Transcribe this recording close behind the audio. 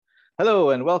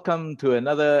Hello and welcome to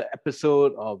another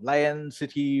episode of Lion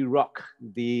City Rock,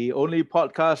 the only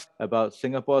podcast about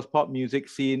Singapore's pop music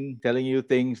scene, telling you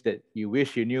things that you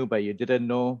wish you knew but you didn't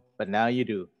know, but now you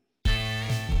do.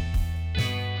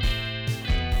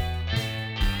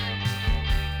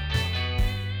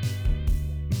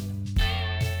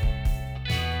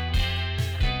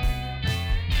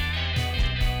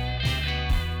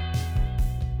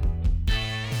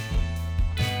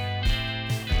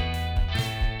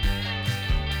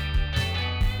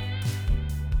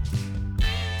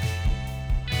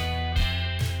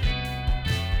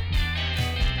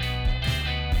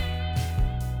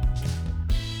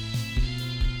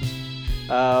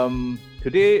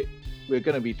 Today, we're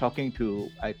going to be talking to,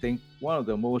 I think, one of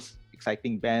the most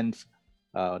exciting bands,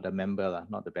 the member,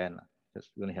 not the band,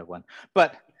 just we only have one.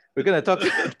 But we're going to talk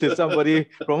to somebody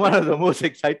from one of the most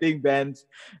exciting bands,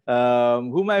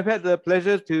 whom I've had the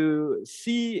pleasure to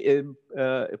see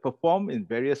perform in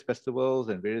various festivals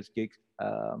and various gigs.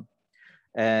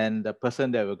 And the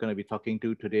person that we're going to be talking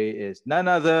to today is none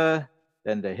other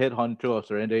than the head honcho of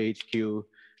Surrender HQ,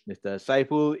 Mr.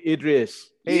 Saiful Idris.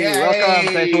 Hey, Yay!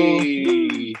 welcome,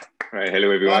 Saiful. Right,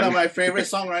 hello everyone. One of my favorite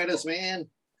songwriters, man.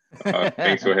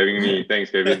 Thanks for having me.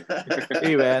 Thanks, Kevin.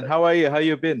 Hey, man, how are you? How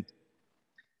you been?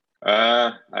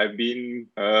 I've been,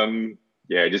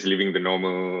 just living the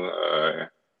normal,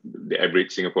 the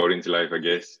average Singaporean's life, I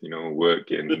guess. You know, work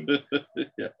and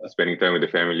spending time with the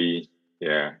family.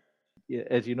 Yeah.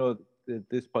 As you know,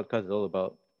 this podcast is all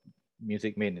about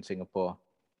music made in Singapore,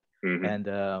 and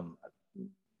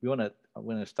I'm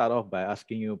going to start off by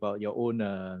asking you about your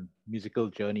own musical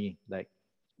journey. Like,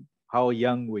 how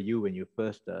young were you when you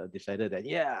first decided that,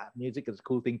 music is a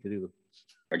cool thing to do?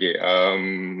 Okay,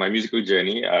 my musical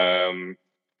journey. I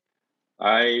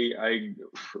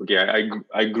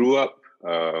grew up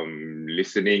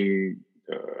listening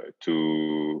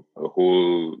to a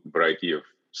whole variety of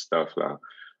stuff lah.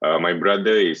 My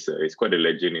brother is quite a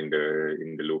legend in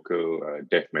the local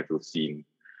death metal scene.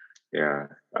 Yeah,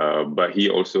 but he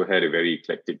also had a very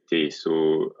eclectic taste.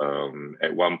 So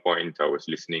at one point, I was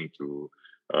listening to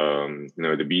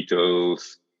the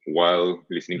Beatles while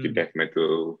listening to death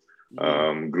metal.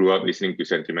 Grew up listening to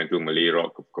sentimental Malay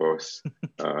rock, of course.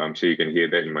 I'm sure you can hear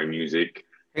that in my music.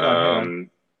 Hang on.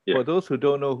 Yeah. For those who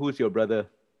don't know, who's your brother?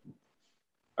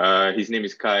 His name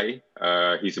is Kai.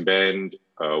 His band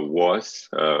was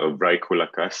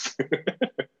Braikolakas.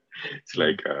 It's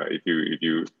like if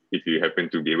you happen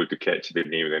to be able to catch the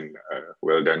name, then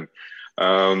well done.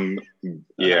 But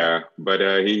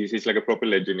he's like a proper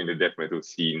legend in the death metal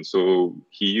scene. So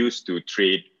he used to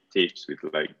trade tapes with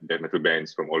like death metal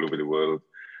bands from all over the world.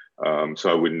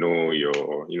 So I would know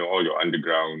all your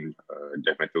underground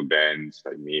death metal bands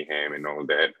like Mayhem and all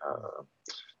that.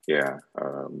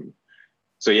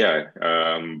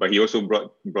 But he also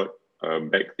brought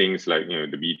back things like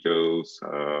the Beatles,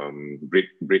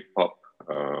 Britpop,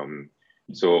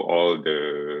 so all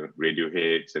the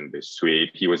Radioheads and the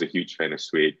Suede. He was a huge fan of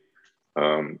Suede.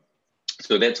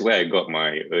 So that's where I got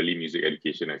my early music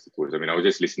education, I suppose. I mean, I was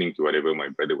just listening to whatever my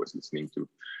brother was listening to,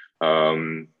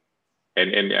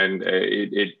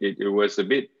 it was a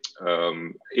bit.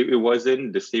 It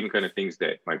wasn't the same kind of things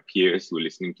that my peers were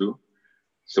listening to.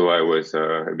 So I was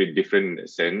a bit different in a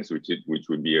sense, which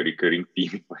would be a recurring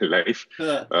theme in my life.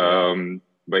 But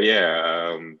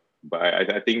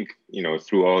I think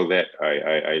through all that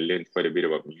I learned quite a bit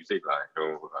about music.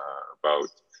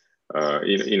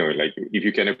 Like if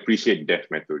you can appreciate death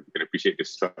metal, you can appreciate the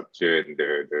structure and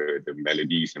the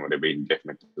melodies and whatever in death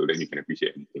metal, then you can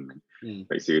appreciate anything.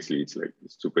 Like seriously, it's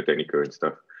super technical and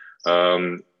stuff.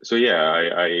 I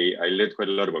learned quite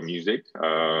a lot about music.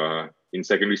 In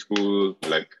secondary school,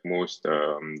 like most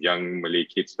young Malay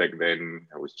kids back then,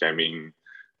 I was jamming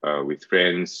with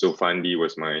friends. So Fandi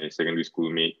was my secondary school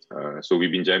mate. So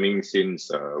we've been jamming since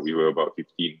we were about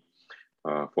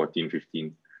 14,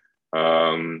 15.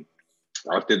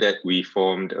 After that, we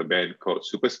formed a band called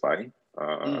Super Spy.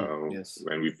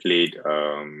 When we played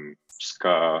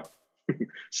ska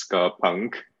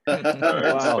punk.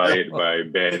 Inspired by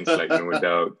bands like No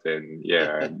Doubt and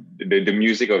the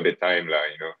music of the time lah,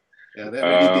 Yeah,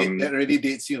 that really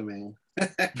dates you, man.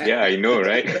 Yeah, I know,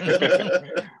 right?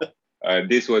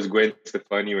 This was Gwen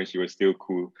Stefani when she was still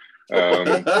cool.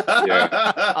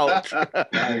 Ouch.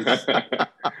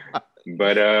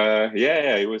 But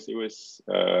it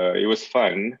was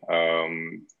fun.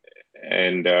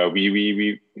 And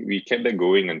we kept that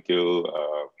going until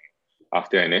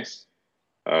after NS.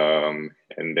 And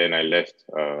then I left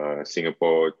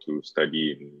Singapore to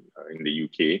study in the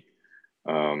UK.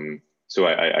 So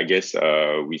I guess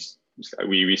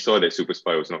we saw that Super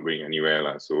Spy was not going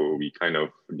anywhere, so we kind of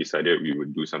decided we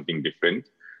would do something different.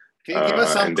 Can you give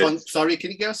us some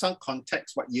can you give us some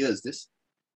context? What year is this?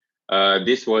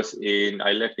 This was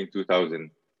I left in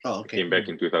 2000. Oh, okay. Came back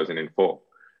in 2004.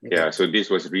 Okay. Yeah, so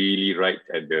this was really right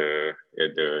at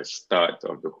the start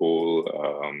of the whole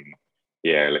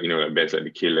like bands like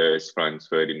the Killers, Franz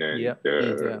Ferdinand,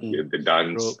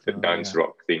 the dance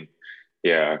rock thing.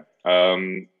 Yeah.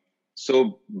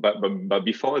 So but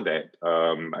before that,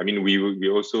 I mean we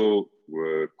also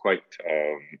were quite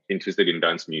interested in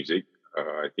dance music.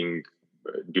 I think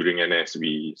during NS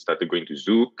we started going to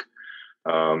Zouk,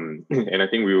 and I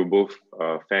think we were both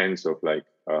fans of like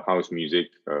house music.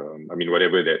 I mean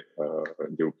whatever that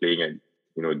they were playing at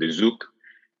the Zouk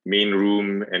main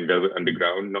room and Velvet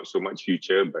Underground. Not so much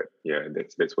Future, but yeah,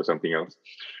 that's for something else.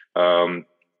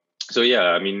 So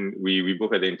yeah, I mean we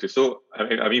both had the interest. So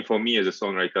I mean for me as a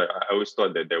songwriter, I always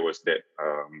thought that there was that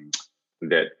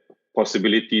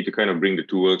possibility to kind of bring the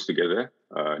two worlds together,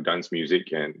 dance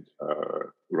music and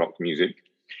rock music.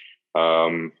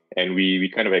 And we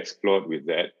kind of explored with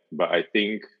that, but I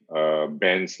think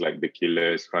bands like the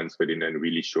Killers, Franz Ferdinand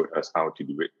really showed us how to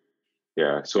do it.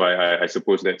 Yeah, so I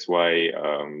suppose that's why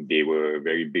they were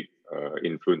very big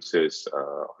influences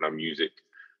on our music.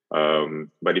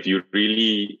 But if you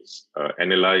really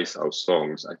analyze our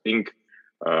songs, I think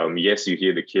yes, you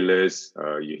hear the Killers,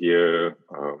 you hear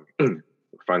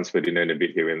Franz Ferdinand a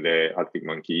bit here and there, Arctic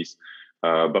Monkeys.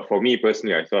 But for me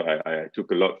personally, I thought I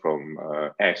took a lot from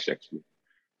Ash actually.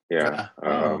 Yeah.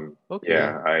 Okay.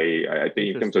 Yeah. I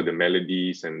think in terms of the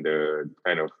melodies and the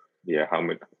kind of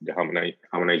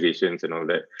harmonizations and all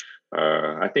that,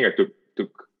 I think I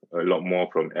took a lot more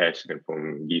from Ash than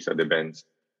from these other bands.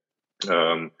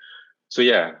 So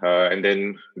yeah, and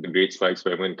then the Great Spy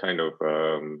Experiment kind of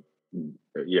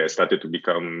started to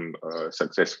become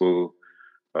successful.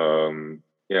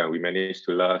 Yeah, we managed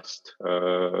to last,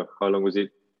 how long was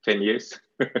it? 10 years.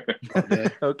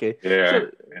 Okay. Yeah.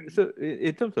 So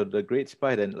in terms of the Great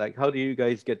Spy, then, like, how do you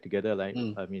guys get together? Like,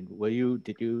 I mean,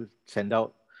 did you send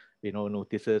out,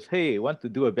 notices, hey, want to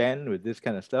do a band with this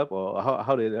kind of stuff? Or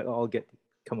how did it all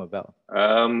come about?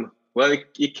 Well,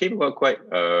 it came about quite,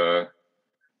 I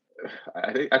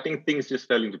think things just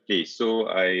fell into place. So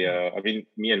I mean,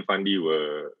 me and Fandi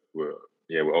were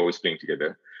always playing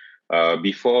together.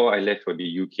 Before I left for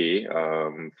the UK,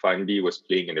 Fandi was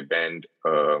playing in a band.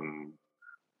 I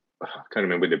can't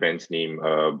remember the band's name,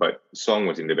 but Song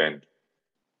was in the band.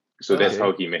 So that's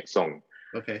how he met Song.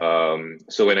 Okay.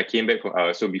 So when I came back,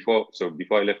 before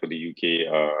I left for the UK,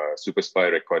 Super Spy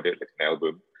recorded like an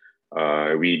album.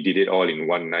 We did it all in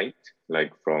one night,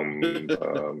 like from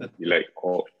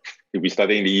we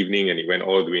started in the evening and it went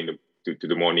all the way to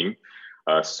the morning.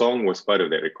 Song was part of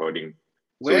that recording.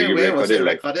 Where was it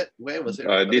recorded? Where was it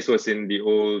recorded? This was in the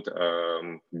old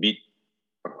Beat.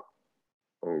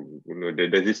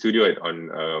 There's this studio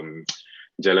on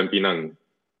Jalan Pinang,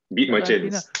 Beat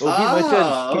Merchants. Beat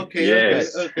Merchants. Okay.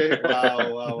 Yes. Okay.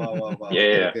 Wow.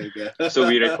 Yeah. Okay. So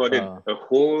we recorded a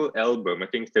whole album, I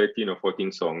think 13 or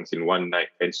 14 songs in one night.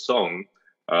 And Song,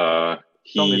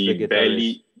 he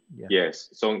barely. Yes,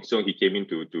 Song he came in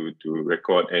to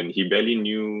record, and he barely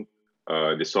knew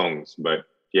the songs, but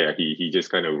yeah, he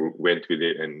just kind of went with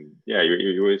it, and yeah,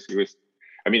 it was.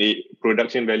 I mean,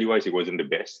 production value wise, it wasn't the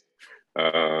best,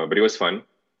 but it was fun.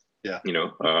 Yeah,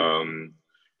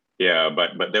 yeah,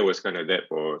 but that was kind of that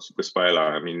for Super Spy lah.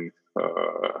 I mean,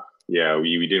 yeah,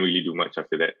 we didn't really do much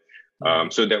after that.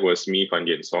 So that was me,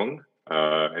 Fandi, and Song.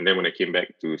 And then when I came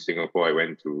back to Singapore, I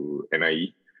went to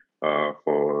NIE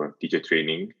for teacher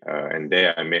training, and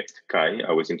there I met Kai.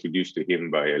 I was introduced to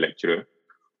him by a lecturer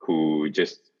who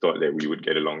just thought that we would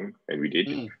get along, and we did.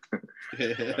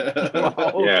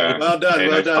 Yeah, well done.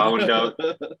 I found out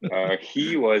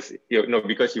he was,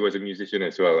 because he was a musician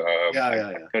as well. I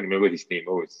can't remember his name.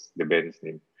 What was the band's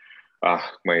name?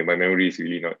 My memory is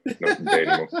really not there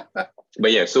anymore.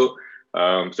 But yeah, so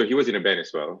he was in a band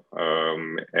as well,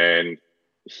 and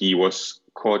he was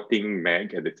courting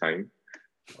Meg at the time.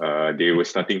 They were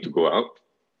starting to go out,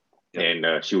 and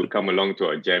she would come along to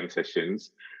our jam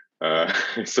sessions.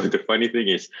 So the funny thing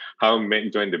is how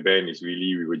Meg joined the band is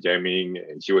really, we were jamming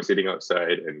and she was sitting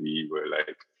outside and we were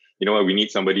like, you know what, we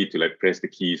need somebody to like press the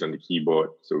keys on the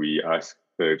keyboard. So we asked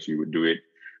her if she would do it.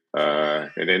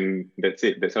 And then that's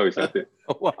it. That's how it started.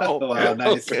 Wow,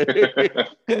 nice.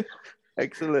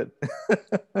 Excellent.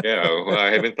 Yeah, well,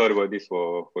 I haven't thought about this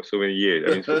for so many years.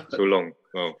 I mean, so long.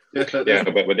 Oh. Yeah,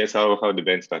 but that's how the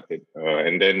band started.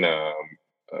 And then,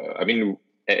 I mean,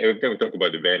 every time we talk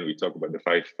about the band, we talk about the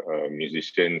 5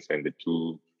 musicians and the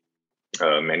 2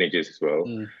 managers as well.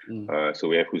 So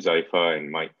we have Huzaifa and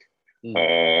Mike.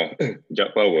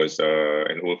 Japa was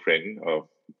an old friend of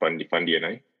Fandi and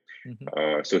I.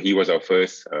 Mhm. So he was our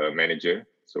first manager.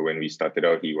 So when we started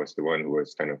out, he was the one who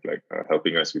was kind of like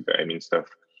helping us with the admin stuff.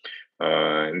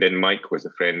 And then Mike was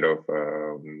a friend of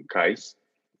Kai's.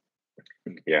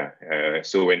 Yeah.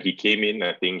 So when he came in,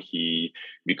 I think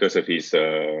because of his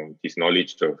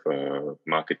knowledge of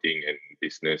marketing and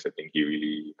business, I think he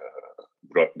really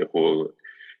brought the whole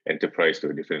enterprise to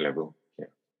a different level. Yeah.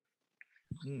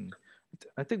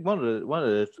 I think one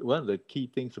of the key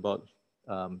things about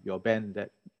your band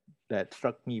that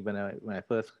struck me when I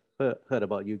first heard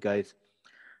about you guys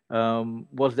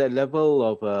was that level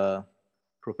of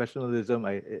professionalism.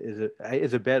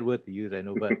 Is a bad word to use, I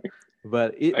know, but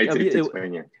It's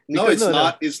fine, yeah. No, it's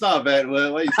not. It's not a bad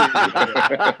word. What are you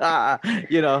saying?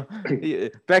 you know,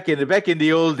 back in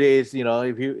the old days, you know,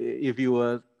 if you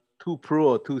were too pro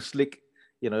or too slick,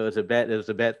 you know, it was a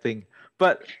bad thing.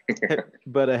 But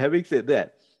having said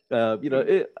that,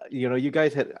 you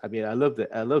guys had. I mean, I love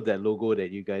that logo that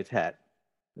you guys had,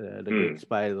 the Great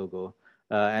Spy logo,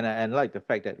 and I like the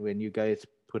fact that when you guys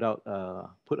put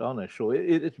on a show,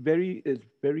 it's very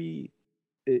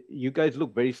you guys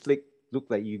look very slick. Look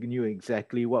like you knew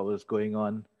exactly what was going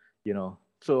on, you know.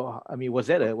 So I mean, was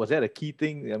that a key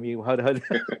thing? I mean, how I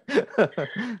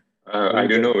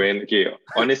don't know, man. Okay,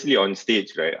 honestly, on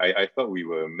stage, right, I thought we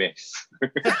were a mess.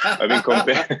 I mean,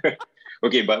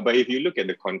 okay, but if you look at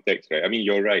the context, right, I mean,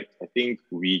 you're right. I think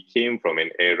we came from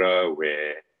an era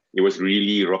where it was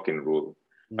really rock and roll.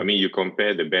 I mean, you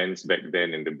compare the bands back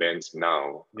then and the bands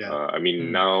now. Yeah. I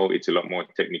mean, now it's a lot more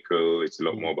technical. It's a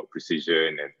lot more about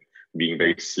precision and being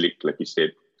very slick, like you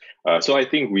said. So I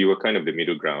think we were kind of the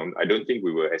middle ground. I don't think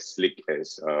we were as slick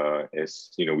as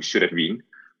we should have been.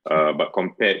 But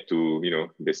compared to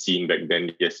the scene back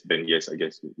then, yes, I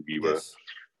guess we were.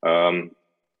 I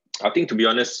think, to be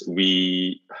honest,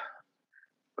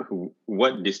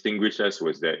 what distinguished us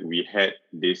was that we had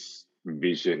this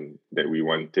vision that we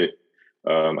wanted.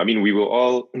 I mean, we were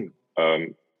all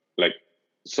like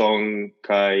Song,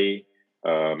 Kai,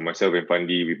 myself and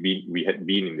Fandi. We had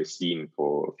been in the scene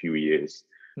for a few years.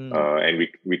 And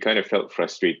we kind of felt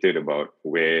frustrated about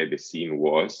where the scene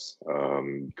was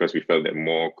because we felt that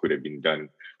more could have been done.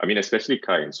 I mean, especially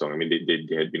Kai and Song. I mean, they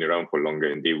had been around for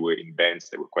longer and they were in bands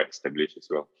that were quite established as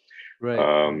well.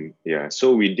 Right. Yeah.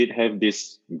 So we did have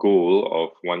this goal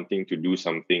of wanting to do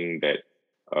something that,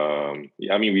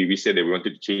 I mean, we said that we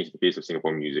wanted to change the face of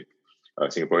Singapore music,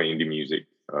 Singaporean indie music.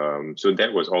 So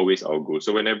that was always our goal.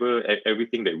 So whenever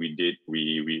everything that we did,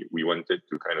 we wanted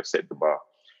to kind of set the bar.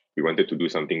 We wanted to do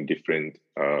something different.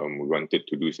 We wanted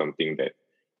to do something that,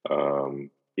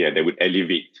 that would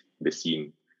elevate the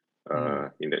scene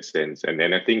in that sense. And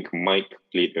then I think Mike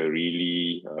played a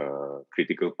really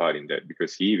critical part in that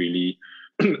because he really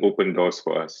opened doors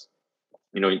for us.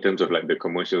 You know, in terms of like the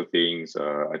commercial things,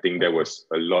 I think there was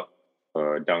a lot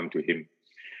down to him.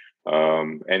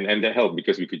 And that helped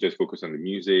because we could just focus on the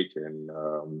music and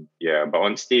but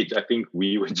on stage, I think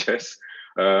we were just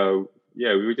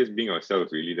we were just being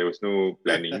ourselves, really. There was no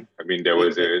planning. I mean, there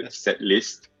was a set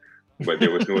list, but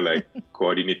there was no like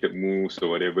coordinated moves or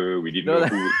whatever. We didn't know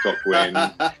who would talk when.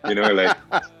 You know, like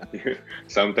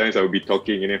sometimes I would be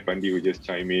talking and then Fandi would just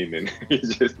chime in and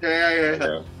it's just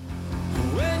When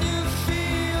you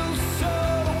feel so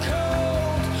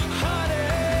cold, honey,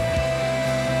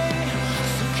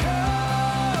 so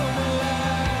come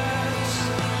let's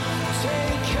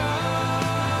take off.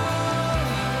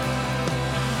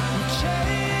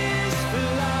 Chase the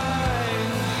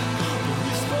line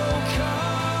we spoke of,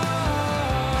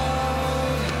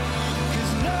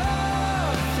 'cause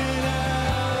nothing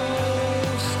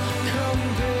else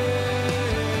compares.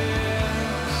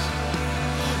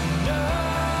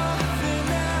 Nothing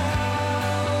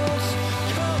else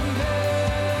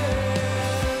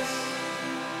compares.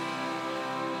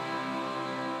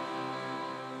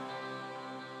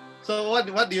 So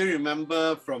what do you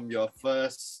remember from your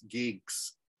first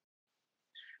gigs?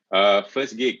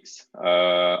 First gigs.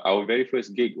 Our very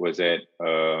first gig was at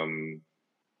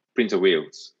Prince of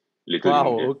Wales. Little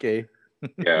India. Okay.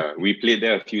 Yeah, we played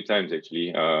there a few times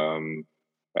actually.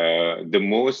 The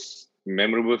most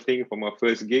memorable thing from our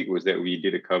first gig was that we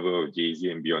did a cover of Jay-Z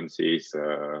and Beyonce's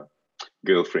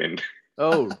Girlfriend.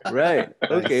 Oh, right.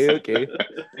 Okay.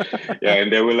 Yeah,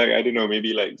 and there were like, I don't know,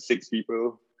 maybe like 6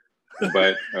 people.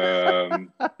 But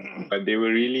they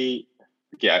were really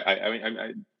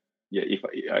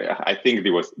I think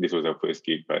this was our first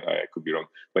gig, but I could be wrong.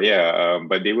 But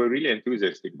but they were really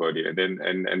enthusiastic about it. And then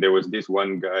and there was this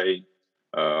one guy,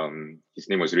 his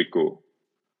name was Rico.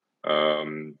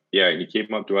 Yeah, and he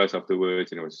came up to us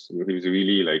afterwards, and he was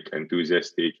really like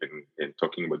enthusiastic and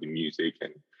talking about the music,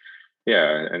 and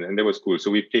yeah, and that was cool. So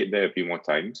we played there a few more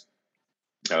times,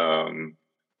 and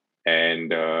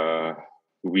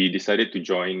we decided to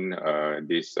join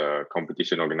this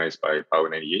competition organized by Power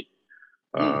 98.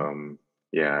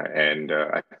 Yeah, and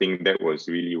I think that was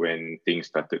really when things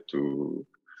started to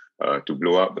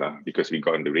blow up because we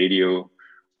got on the radio.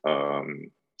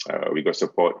 We got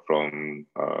support from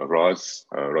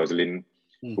Rosalind,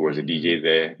 who was a DJ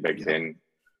there back then.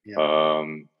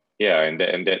 Yeah, and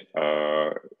that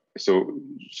so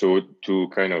to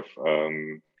kind of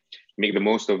make the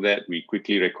most of that, we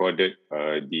quickly recorded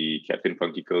the Captain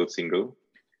Funkicle single.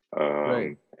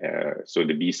 Right. So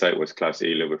the B-side was Class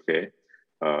A Love Affair.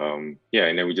 Yeah,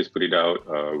 and then we just put it out.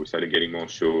 We started getting more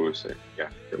shows, and yeah,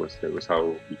 that was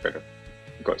how we kind of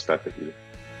got started with it.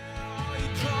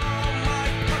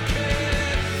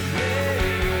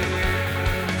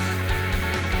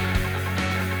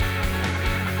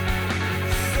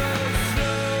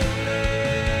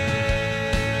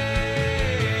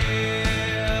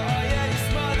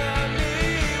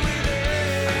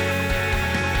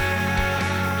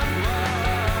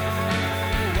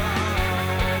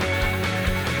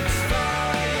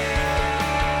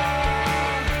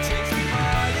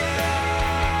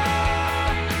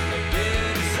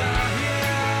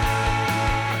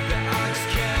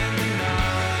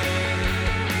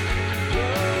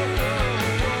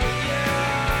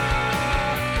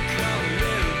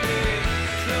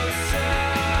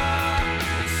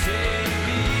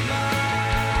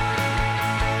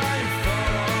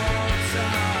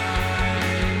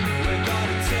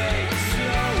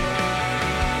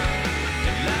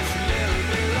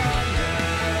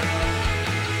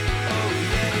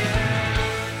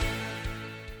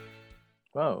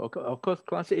 Wow, of course,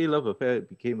 Class A Love Affair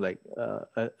became like,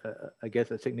 I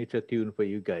guess, a signature tune for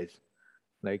you guys.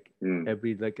 Like I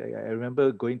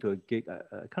remember going to a gig. I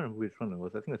can't remember which one it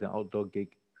was. I think it was an outdoor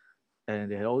gig,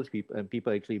 and they had all these people, and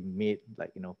people actually made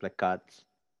like placards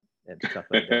and stuff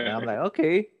like that. And I'm like,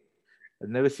 okay, I've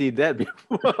never seen that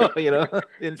before.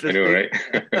 Interesting. I know, right?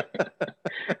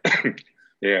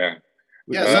 Yeah.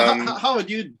 Yeah. So how would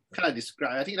you kind of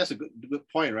describe? I think that's a good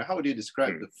point, right? How would you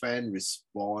describe the fan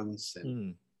response,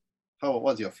 and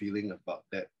what's your feeling about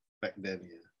that back then?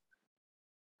 Yeah.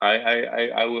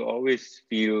 I will always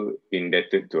feel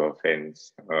indebted to our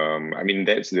fans. I mean,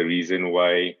 that's the reason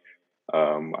why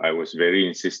I was very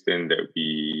insistent that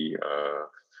we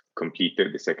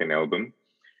completed the second album.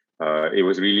 It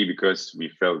was really because we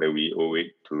felt that we owe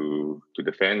it to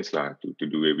the fans to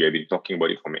do it. We have been talking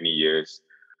about it for many years.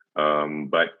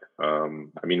 But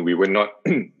I mean, we were not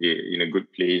in a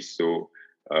good place, so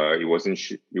it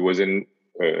wasn't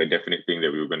a definite thing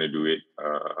that we were going to do it.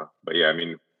 But yeah, I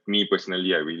mean, me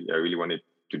personally, I really wanted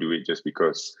to do it just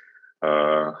because,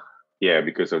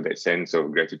 because of that sense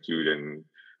of gratitude and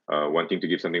wanting to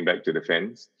give something back to the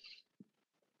fans.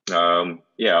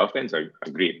 Our fans are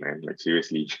great, man. Like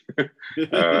seriously,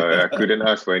 I couldn't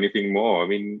ask for anything more. I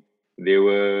mean, they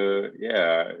were,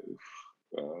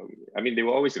 they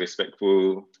were always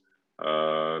respectful,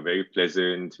 very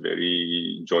pleasant,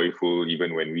 very joyful,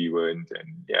 even when we weren't.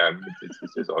 And it's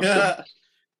just awesome.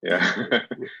 Yeah.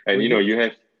 And you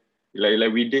have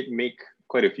like we did make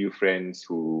quite a few friends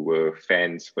who were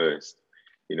fans first.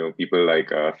 People like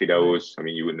Fidaus. I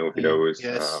mean, you would know Fidaus.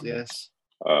 Yes.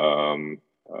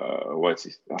 What's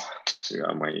his?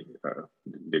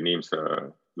 The names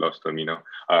are lost on me now.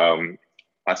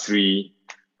 Asri.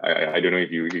 I don't know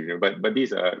if you know, but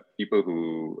these are people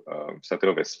who started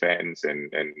off as fans and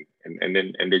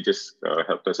then they just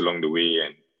helped us along the way.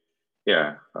 And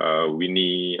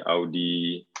Winnie,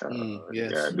 Audi,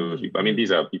 those people. I mean,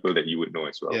 these are people that you would know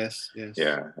as well. Yes.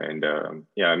 Yeah, and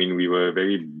I mean, we were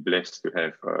very blessed to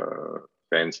have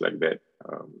fans like that.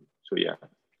 So yeah.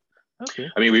 Okay.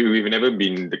 I mean, we've never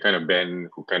been the kind of band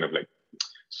who kind of like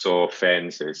saw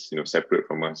fans as separate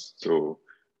from us. So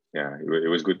yeah, it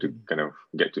was good to kind of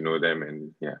get to know them,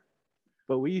 and yeah.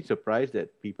 But were you surprised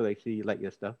that people actually like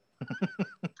your stuff?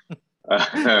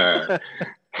 That's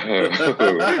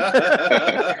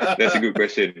a good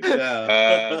question.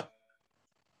 Yeah.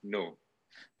 No.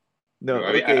 No.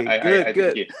 I mean, Okay.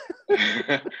 Good.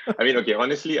 I mean, okay.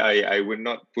 Honestly, I would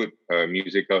not put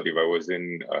music out if I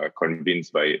wasn't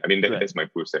convinced by it. I mean, that's my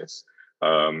process.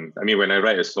 I mean, when I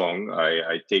write a song,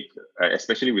 I take,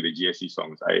 especially with the GSC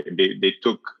songs, they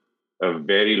took a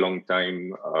very long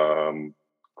time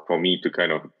for me to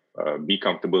kind of be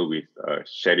comfortable with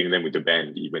sharing them with the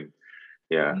band even.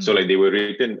 Yeah. So like they were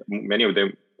written, many of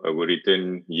them were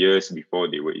written years before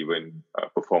they were even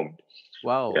performed.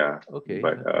 Wow. Yeah. Okay.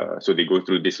 But okay. so they go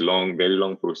through this very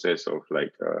long process of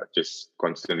like just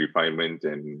constant refinement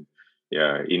and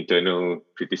internal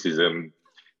criticism.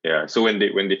 Yeah. So when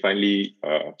they finally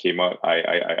came out,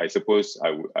 I suppose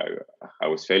I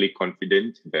was fairly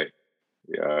confident that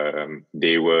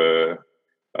they were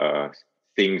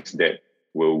things that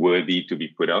were worthy to be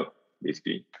put out,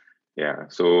 basically. Yeah.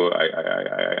 So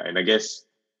I guess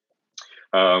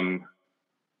I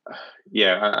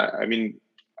mean,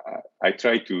 I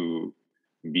try to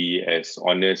be as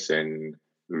honest and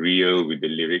real with the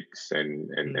lyrics and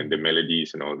the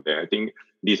melodies and all that. I think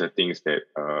these are things that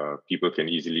people can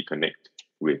easily connect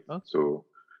with. Okay. So,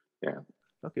 yeah.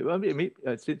 Okay. Well,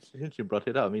 since you brought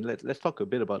it up, I mean, let's talk a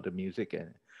bit about the music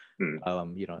and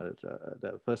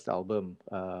the first album,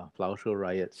 Flower Show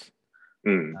Riots.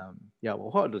 Well,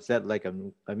 what was that like? I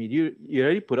mean, you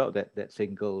already put out that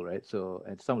single, right? So,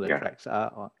 and some of the tracks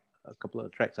are on, a couple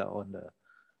of tracks are on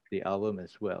the album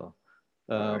as well.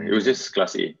 It was just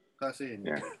Class A. Class A.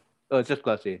 Yeah. Oh, it's just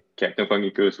Class A. Captain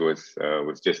Funky Curls was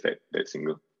just that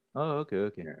single. Oh,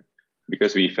 okay. Yeah.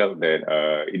 Because we felt that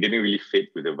it didn't really fit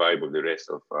with the vibe of the rest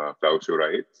of Flower Show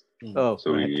Riots. Oh,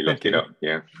 so right. we left it out.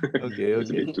 Yeah. Okay. It's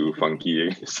a bit too funky, I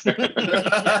guess. A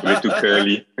bit too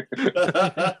curly.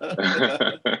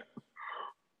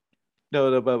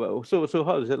 No, but so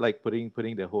how is it like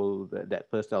putting the whole that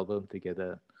first album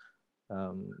together?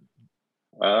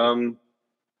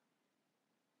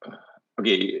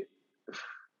 Okay,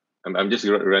 I'm just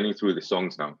running through the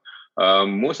songs now.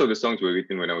 Most of the songs were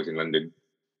written when I was in London.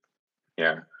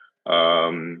 Yeah.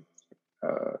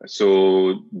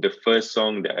 So the first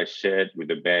song that I shared with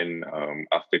the band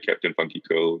after Captain Funky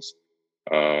Curls,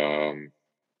 it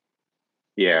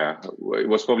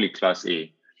was probably Class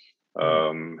A.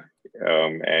 And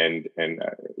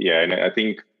I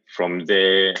think from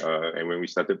there, and when we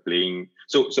started playing,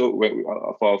 so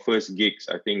for our first gigs,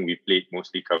 I think we played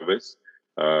mostly covers,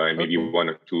 and maybe one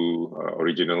or two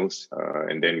originals,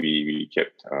 and then we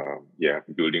kept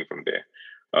building from there.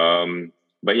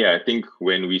 But yeah, I think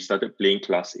when we started playing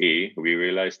Class A, we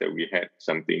realized that we had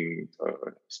something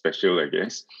special, I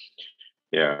guess.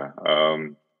 Yeah.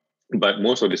 But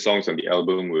most of the songs on the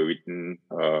album were written,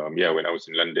 when I was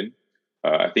in London.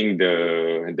 I think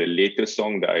the latest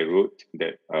song that I wrote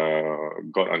that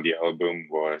got on the album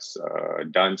was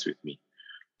Dance With Me.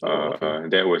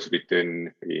 That was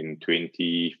written in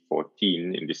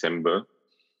 2014 in December.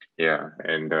 Yeah.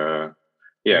 And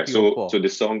so the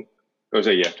song,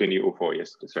 2004,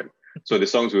 yes, that's right. So the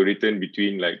songs were written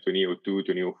between like 2002,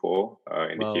 2004,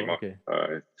 and they came out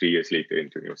 3 years later in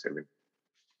 2007.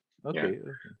 Okay.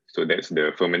 So that's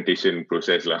the fermentation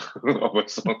process of our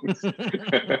songs.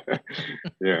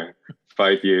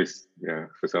 5 years,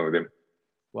 for some of them.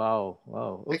 Wow.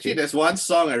 Okay. Actually, there's one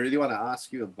song I really want to ask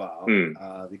you about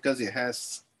because it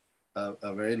has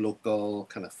a very local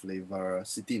kind of flavor,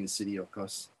 City in the City, of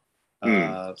course.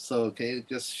 So can you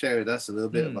just share with us a little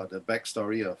bit about the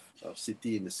backstory of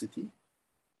City in the City?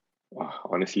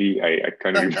 Honestly, I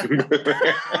can't remember.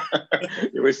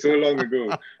 It was so long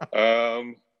ago.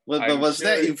 But was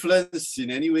that influenced in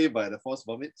any way by the Force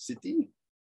Vomit City?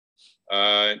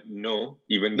 No,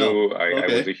 even though I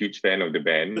was a huge fan of the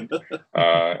band.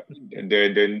 The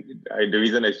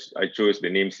reason I chose the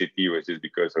name City was just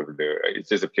because of it's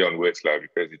just a play on words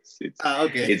because it's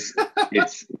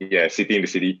City in the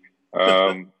City.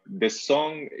 The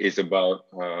song is about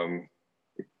when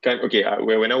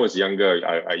I was younger,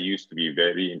 I used to be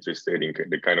very interested in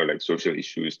the kind of like social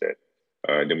issues that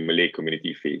the Malay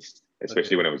community faced,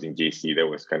 especially when I was in JC. That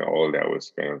was kind of all that I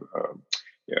was kind of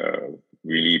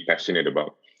really passionate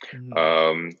about.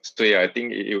 I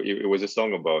think it was a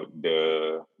song about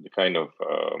the kind of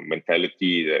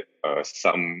mentality that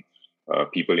some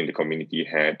people in the community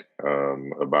had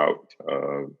about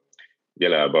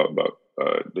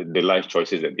the life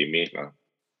choices that they made.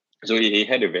 So it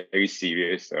had a very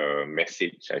serious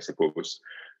message, I suppose,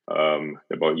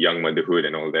 about young motherhood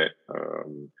and all that.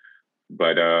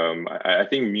 But I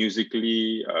think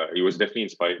musically, it was definitely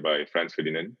inspired by Franz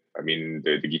Ferdinand. I mean,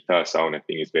 the guitar sound, I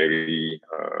think, is very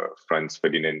Franz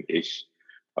Ferdinand-ish.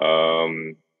 I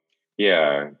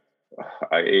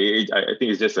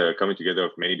think it's just a coming together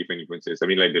of many different influences. I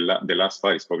mean, like the last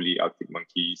part is probably Arctic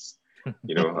Monkeys,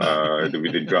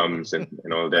 with the drums and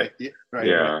all that.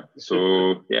 Right.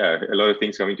 So, a lot of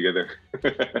things coming together.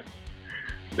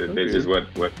 That's just what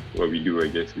we do, I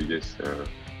guess. We just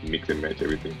mix and match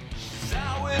everything. She's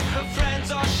out with her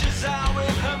friends or she's out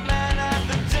with her man at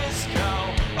the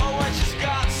disco. Oh, when she's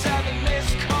got 7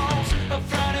 missed calls. Her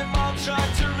friend and mom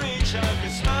tried to reach her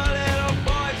 'cause her little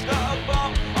boy's got a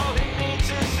bomb. All he needs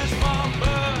is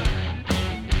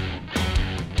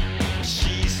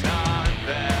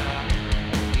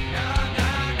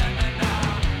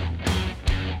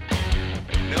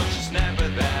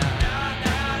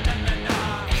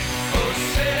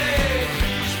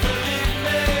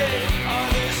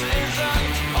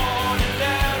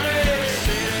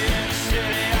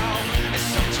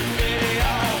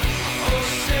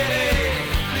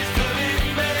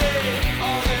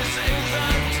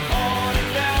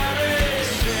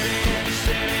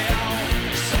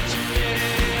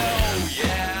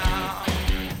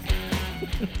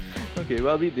Okay,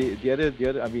 well, the other,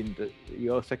 I mean,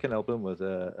 your second album was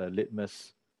a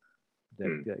Litmus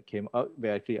that came out. But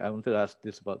actually, I wanted to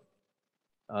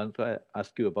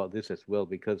ask you about this as well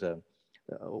because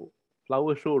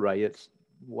Flower Show Riots.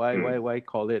 Why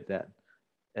call it that?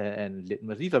 And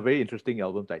Litmus. These are very interesting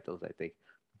album titles, I think.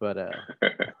 But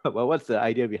well, what's the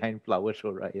idea behind Flower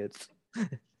Show Riots?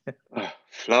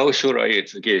 Flower Show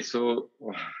Riots. Okay, so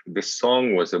the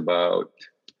song was about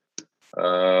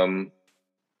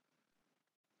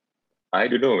I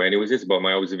don't know, man. It was just about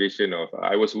my observation of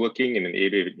I was working in an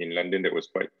area in London that was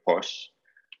quite posh.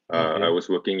 I was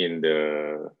working in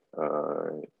the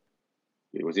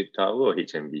was it Tower or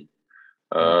HMB?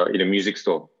 In a music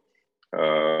store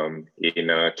in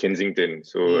Kensington.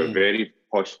 So a very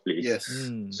posh place. Yes.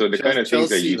 So the kind of things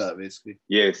that Chelsea, you basically.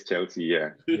 Yes, Chelsea,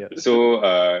 yeah. Yeah. So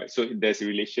there's a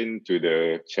relation to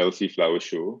the Chelsea Flower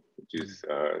Show, which is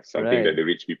something that the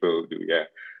rich people do, yeah.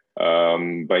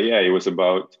 But yeah, it was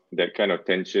about that kind of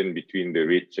tension between the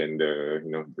rich and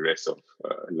the rest of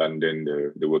London,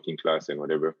 the working class and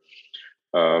whatever.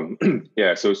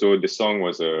 Yeah, so the song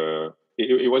was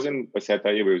it wasn't a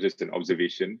satire, but it was just an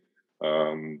observation.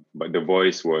 But the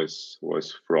voice was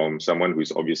from someone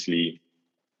who's obviously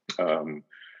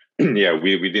yeah,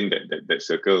 within that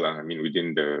circle. I mean,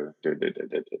 within the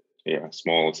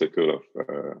small circle of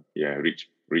rich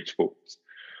folks.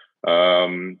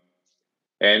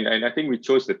 And I think we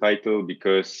chose the title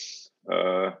because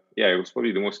it was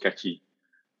probably the most catchy.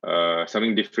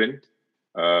 Something different.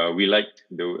 We liked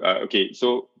the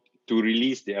so to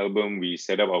release the album, we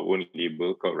set up our own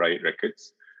label called Riot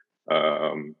Records.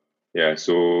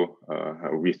 So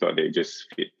we thought they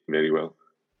just fit very well.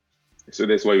 So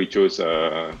that's why we chose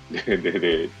that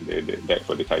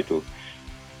for the title.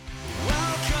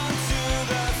 Welcome to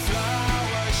the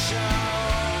flower show.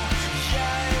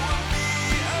 Yeah, it will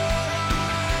be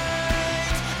alright.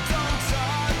 Don't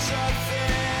touch a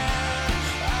thing,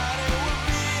 and it will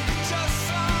be just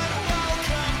fine.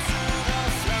 Welcome to the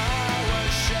flower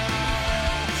show.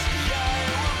 Yeah,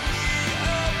 it will be a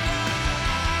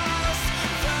blast.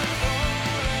 That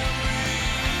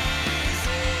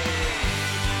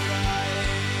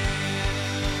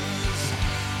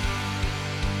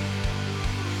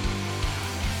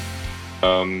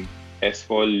As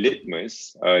for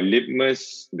Litmus,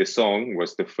 the song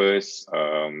was the first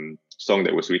song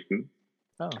that was written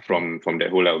from that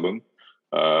whole album.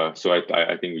 So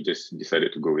I think we just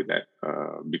decided to go with that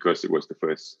because it was the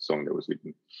first song that was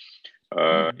written.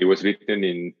 It was written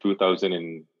in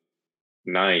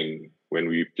 2009 when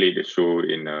we played the show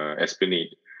in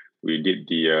Esplanade. We did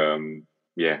the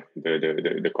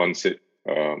concert.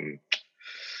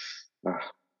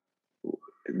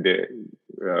 The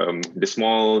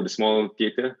small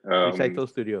theater. Recital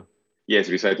studio. Yes,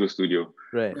 recital studio.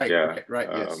 Right. Yes.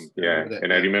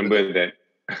 And I remember that.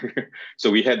 So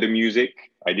we had the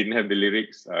music. I didn't have the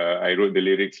lyrics. I wrote the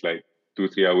lyrics like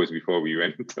 2-3 hours before we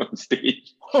went on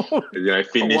stage. I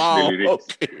finished the lyrics.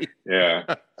 Okay. Yeah.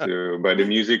 So, but the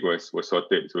music was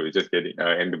sorted. So it's just getting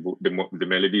and the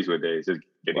melodies were there. It's just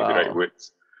getting the right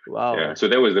words. Wow. Yeah. So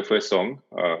that was the first song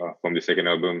from the second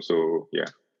album. So yeah,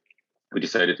 we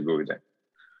decided to go with that.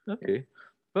 Okay.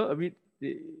 Well, I mean,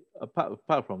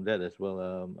 apart from that as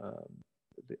well,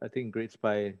 I think Great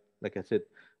Spy, like I said,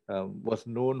 was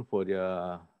known for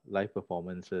their live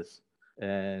performances.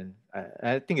 And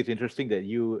I think it's interesting that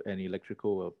you and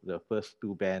Electrical were the first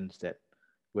two bands that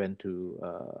went to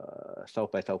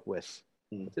South by Southwest.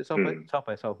 Is it South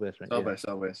by Southwest, right? South by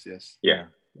Southwest, yes. Yeah.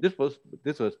 This was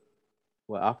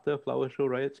well, after Flower Show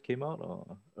Riots came out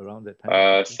or around that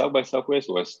time? South by Southwest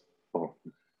was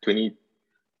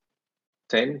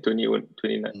 2010,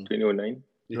 2009.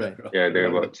 Right. Yeah,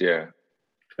 thereabouts, yeah.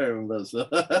 I remember. So.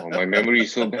 My memory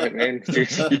is so bad, man.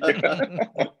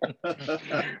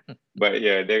 But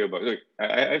yeah, thereabouts. Look,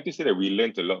 I have to say that we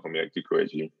learned a lot from Electrico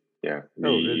actually. Yeah,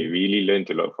 we really learned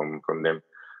a lot from them.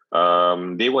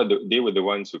 They were the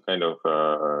ones who kind of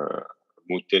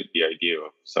mooted the idea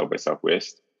of South by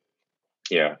Southwest.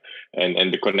 Yeah,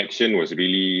 and the connection was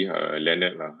really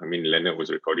Leonard. I mean, Leonard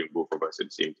was recording both of us at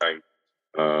the same time.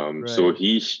 So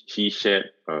he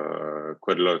shared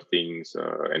quite a lot of things,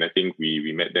 and I think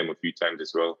we met them a few times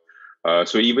as well.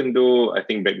 So even though I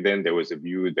think back then there was a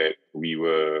view that we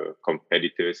were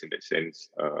competitors in that sense,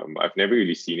 I've never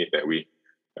really seen it that way.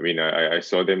 I mean, I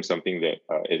saw them something that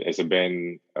as a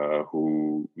band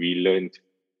who we learned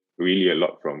really a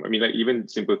lot from. I mean, like even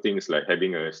simple things like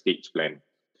having a stage plan.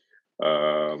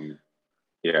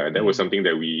 That was something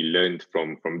that we learned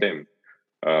from them.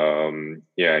 In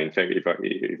fact,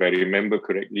 if I remember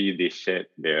correctly, they shared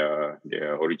their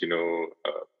original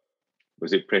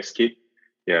was it press kit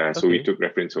Yeah, so we Okay. took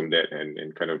reference from that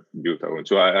and kind of built our own.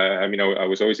 So I mean, I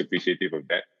was always appreciative of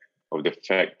that, of the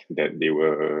fact that they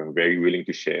were very willing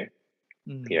to share.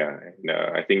 Yeah, and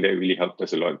I think that really helped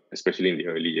us a lot, especially in the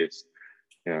early years.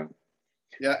 Yeah.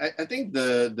 Yeah, I think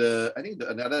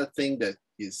another thing that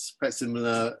is quite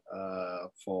similar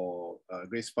for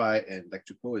Great Spy and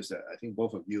Electrical is that I think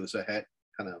both of you also had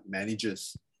kind of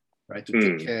managers, right,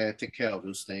 to take care of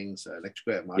those things.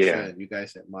 Electrical at Marsha and you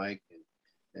guys at Mike,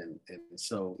 and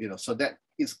so so that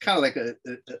is kind of like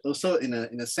also in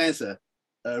a sense a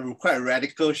quite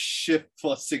radical shift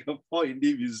for Singapore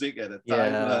indie music at the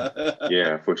time.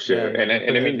 Yeah, for sure. Yeah, and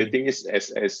I mean, the definitely. thing is,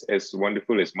 as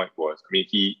wonderful as Mike was, I mean,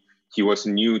 he was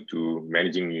new to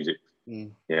managing music.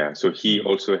 Yeah, so he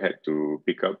also had to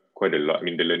pick up quite a lot. I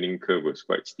mean, the learning curve was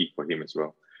quite steep for him as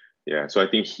well. Yeah, so I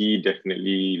think he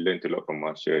definitely learned a lot from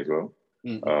Marsha as well.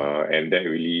 And that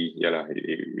really,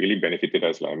 it really benefited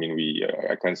us. I mean,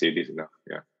 I can't say this enough.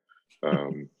 Yeah.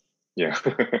 Yeah.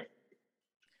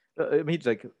 I mean, it's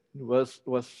like, was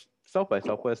South by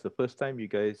Southwest the first time you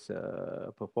guys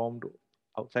performed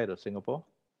outside of Singapore?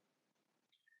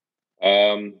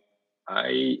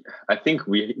 I think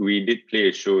we did play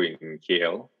a show in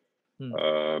KL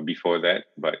before that,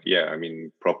 but yeah, I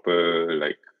mean, proper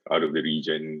like out of the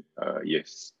region,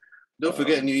 yes. Don't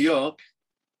forget New York.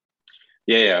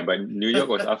 Yeah, but New York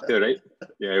was after, right?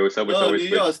 Yeah, it was South by Southwest. New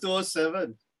York was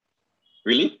 2007.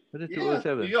 Really? Was it Yeah,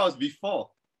 2007? New York was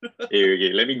before.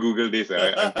 Okay, let me Google this.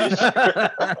 I'm pretty sure.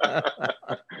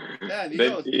 Yeah, New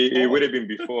York was it before. would have been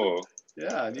before.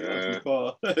 Yeah, New York was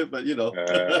before. But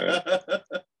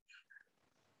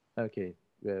Okay,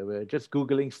 we're just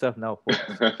Googling stuff now, folks.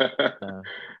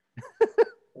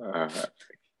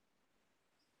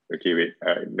 Okay, wait.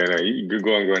 No, you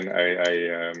go on.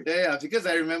 Yeah, because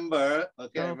I remember.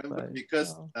 Okay, I remember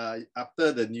because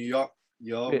after the New York,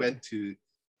 you all went to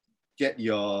get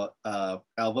your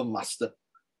album mastered.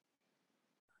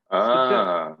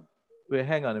 Wait,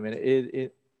 hang on a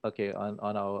minute. Okay, on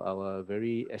our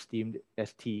very esteemed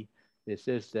ST, it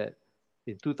says that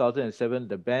in 2007,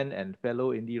 the band and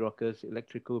fellow indie rockers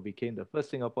Electrical became the first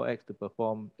Singapore acts to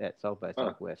perform at South by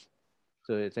Southwest.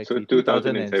 So it's actually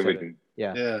 2007.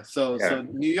 Yeah. Yeah. So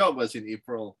New York was in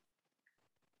April.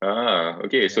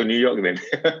 Okay. So New York then.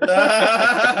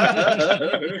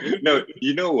 No,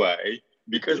 you know why?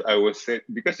 Because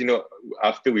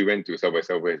after we went to South by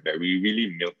Southwest, that we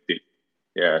really milked it.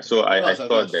 Yeah. So I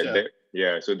thought that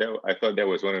I thought that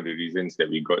was one of the reasons that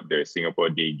we got the Singapore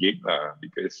Day gig,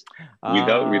 because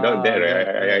without that,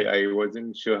 right. I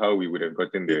wasn't sure how we would have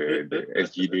gotten the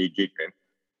SG Day gig then.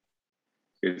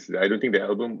 Because I don't think the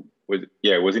album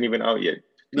wasn't even out yet.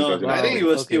 No, I think it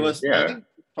was. Okay. It was. Yeah. I think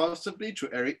possibly through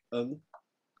Eric Ng.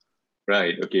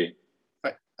 Right. Okay.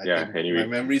 Anyway. My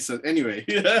memories. Anyway.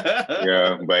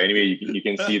 Yeah, but anyway, you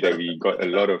can see that we got a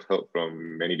lot of help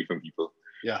from many different people.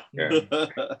 Yeah.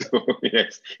 So,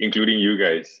 yes, including you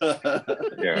guys.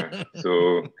 Yeah.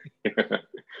 So,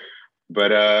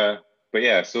 but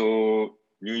yeah. So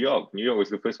New York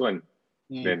was the first one.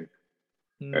 Then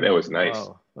that was nice.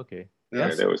 Wow. Okay. Yeah,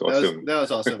 that was awesome. That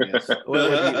was awesome. Yes.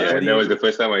 That was the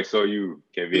first time I saw you,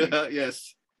 Kevin.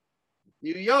 Yes.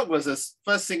 New York was the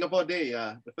first Singapore Day.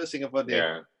 Yeah, the first Singapore Day.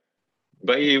 Yeah.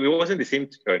 But it wasn't the same.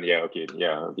 Okay.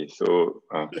 So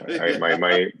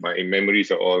my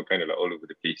memories are all kind of like all over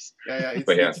the place. Yeah.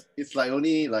 It's like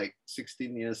only like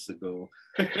 16 years ago.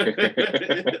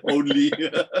 Only.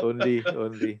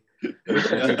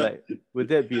 Would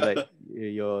that be like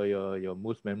your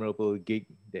most memorable gig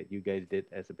that you guys did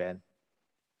as a band?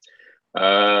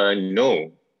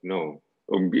 No.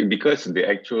 Because the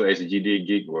actual SGD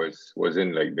gig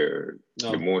wasn't like the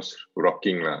most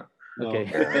rocking lah. Okay.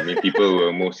 I mean, people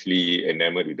were mostly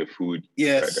enamored with the food.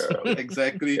 Yes,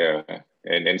 exactly. Yeah,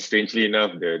 and strangely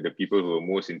enough, the people who were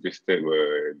most interested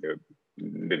were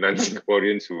the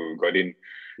non-Singaporeans who got in.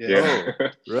 Yeah. Oh,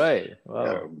 right.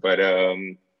 Wow. But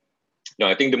no,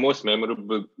 I think the most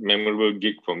memorable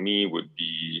gig for me would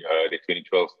be the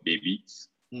 2012 Bay Beats.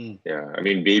 Yeah, I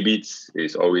mean, Bay Beats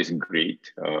is always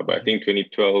great, but I think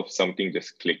 2012 something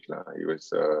just clicked. It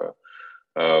was,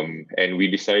 and we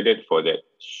decided for that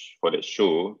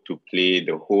show to play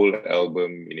the whole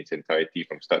album in its entirety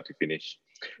from start to finish.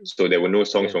 So there were no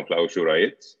songs from Flower Show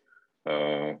Riots.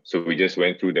 So we just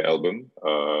went through the album,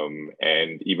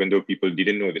 and even though people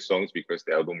didn't know the songs because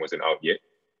the album wasn't out yet,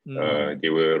 they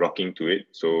were rocking to it.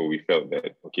 So we felt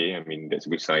that, okay, I mean, that's a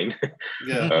good sign.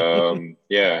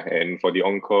 Yeah. And for the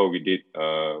encore, we did,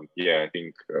 I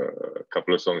think a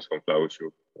couple of songs from Flower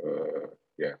Show.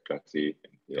 Class A.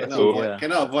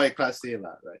 Cannot avoid Class A,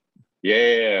 right?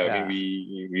 I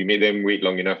mean, we made them wait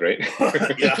long enough, right?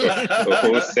 A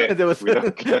whole set There was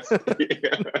without class.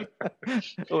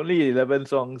 only 11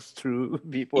 songs through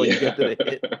before you get to the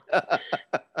hit.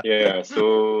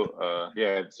 So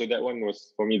that one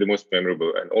was for me the most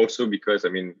memorable, and also because I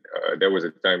mean there was a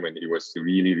time when it was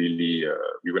really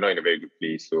we were not in a very good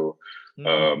place, so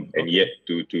and yet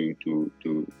to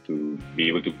be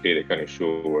able to play that kind of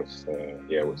show was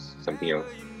was something else.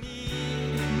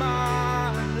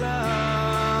 My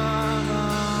love,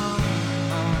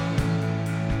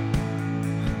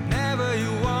 never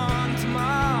you want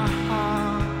my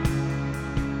heart.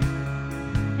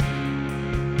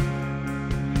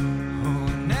 Oh,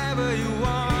 never you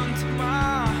want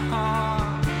my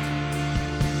heart.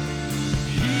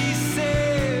 He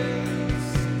says,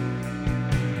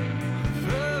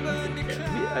 fervent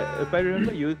If I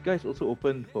remember, you guys also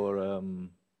opened for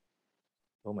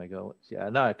oh my god,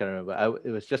 now I can remember.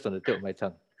 It was just on the tip of my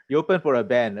tongue. You opened for a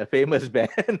band, a famous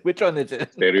band. Which one is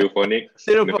it? Stereophonics.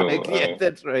 Stereophonics. No, Yes,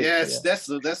 that's right. Yes, that's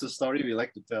the story we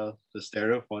like to tell. The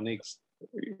Stereophonics.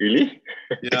 Really?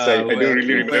 I don't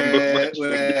really remember much.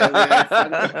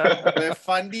 Where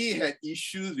Fundy had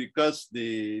issues because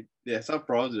they had some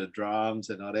problems with the drums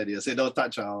and all that. They said don't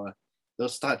touch our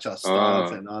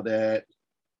stuff and all that.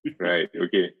 Right.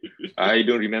 Okay. I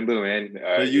don't remember, man.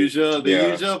 The usual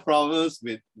problems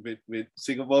with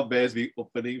Singapore bands being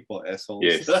opening for assholes.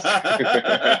 Yes.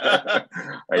 I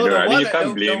know. I mean, you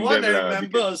can't blame the one them. I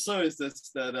remember also is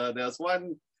there's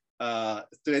one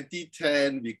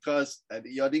 2010 because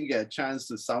you didn't get a chance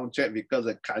to sound check because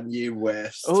of Kanye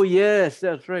West. Oh yes,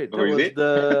 that's right. That was that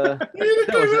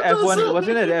was the F1.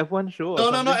 Wasn't it the F1 show?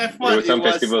 No, F1. It was some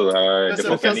festival. The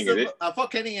Fort Canning, is it?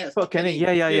 Fort Canning, yes. Fort Canning.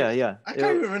 Yeah. I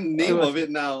can't remember the name of it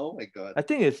now. Oh my god. I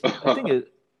think it.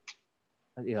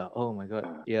 Yeah. Oh my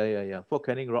god. Yeah. Fort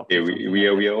Canning Rock. Yeah, we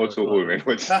are also old, man.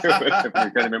 We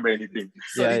can't remember anything.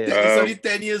 It's only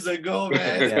 10 years ago,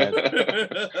 man.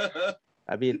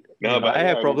 I mean, I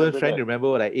have problems trying to remember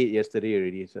what I ate yesterday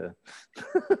already. So.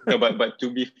 No, but to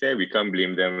be fair, we can't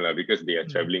blame them because they are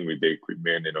traveling with their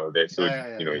equipment and all that. So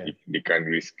they can't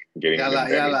risk getting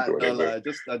damaged or whatever.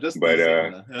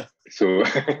 So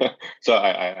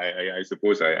I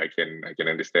suppose I can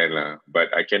understand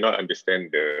but I cannot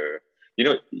understand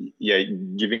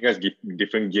giving us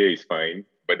different gear is fine,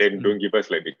 but then don't give us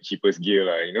like the cheapest gear,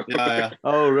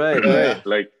 Oh right.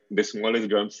 Like the smallest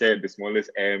drum set, the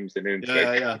smallest amps, and then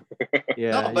the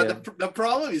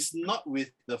problem is not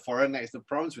with the foreign acts. The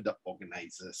problem is with the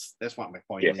organizers. That's what my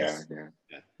point is.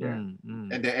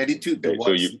 And their attitude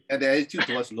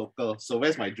towards local. So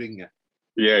where's my drink?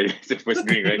 Yeah, it's the first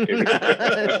drink, right?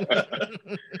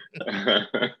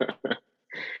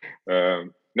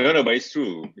 No, but it's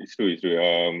true. It's true.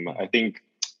 I think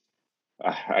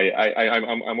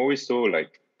I'm always so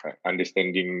like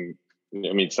understanding.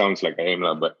 I mean, it sounds like I am,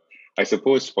 but I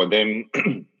suppose for them,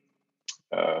 I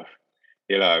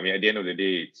mean, at the end of the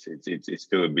day, it's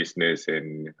still a business,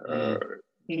 and I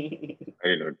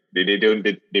don't know.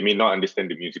 They may not understand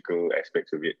the musical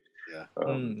aspects of it.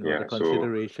 The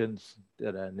considerations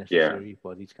that are necessary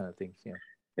for these kind of things.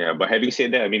 Yeah, but having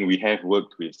said that, I mean, we have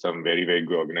worked with some very, very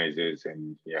good organizers,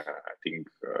 and I think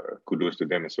kudos to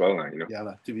them as well.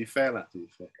 To be fair.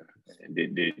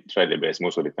 They try their best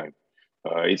most of the time.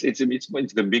 It's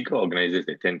the bigger organizers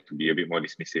that tend to be a bit more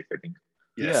dismissive, I think.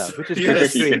 Yes. Which is kind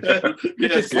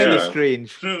of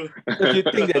strange. Strange. Because you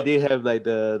think that they have like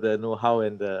the know-how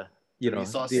and the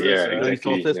resources,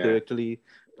 resources to actually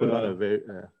put on a very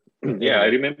I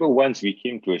remember once we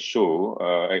came to a show,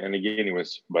 and again it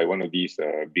was by one of these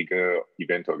bigger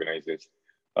event organizers.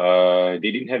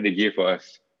 They didn't have the gear for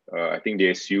us. I think they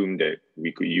assumed that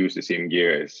we could use the same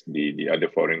gear as the other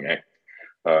foreign act.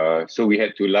 So we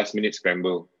had to last minute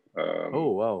scramble.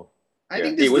 Oh wow! I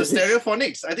think this is the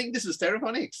Stereophonics.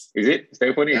 Is it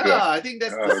Stereophonics? Yeah, I think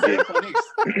that's the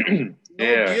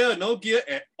Stereophonics. No gear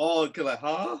at all. Like,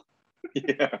 huh?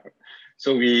 Yeah.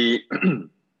 So we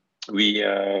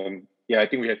I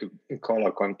think we had to call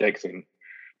our contacts and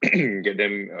get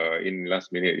them in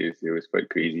last minute. It was quite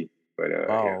crazy, but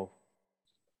wow.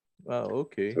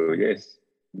 Okay. So yes,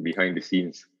 behind the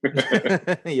scenes.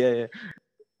 yeah.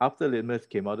 After Litmus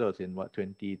came out, that was in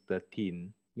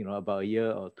 2013. About a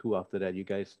year or two after that, you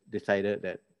guys decided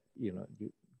that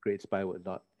Great Spy would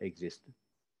not exist.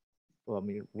 Well, I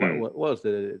mean, what was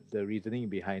the reasoning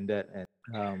behind that? And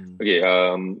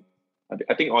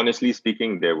I think honestly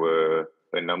speaking, there were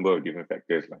a number of different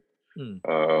factors.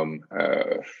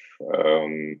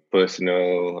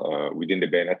 Personal within the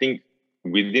band. I think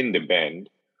within the band,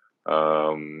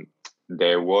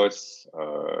 there were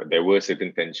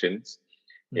certain tensions.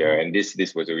 And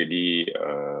this was already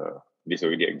this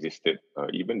already existed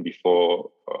even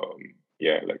before,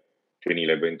 like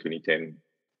 2011, 2010,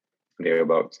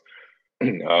 thereabouts.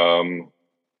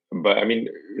 But I mean,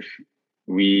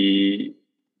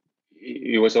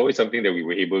 it was always something that we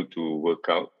were able to work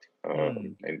out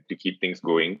and to keep things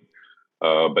going.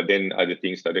 But then other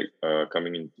things started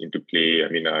coming into play. I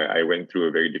mean, I went through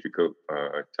a very difficult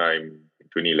time in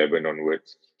 2011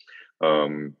 onwards.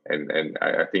 And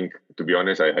I think, to be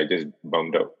honest, I just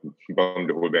bummed the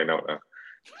whole band out.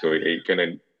 So it kind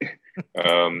of,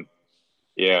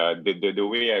 the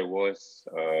way I was,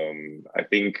 I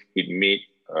think it made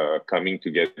coming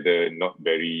together not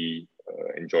very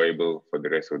enjoyable for the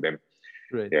rest of them.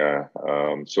 Right. Yeah.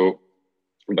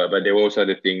 But there were also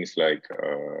other things like,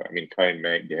 Kai and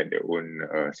Mac, they had their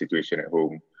own situation at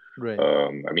home. Right.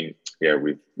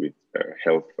 With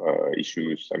health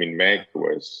issues. I mean, Mac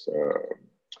was,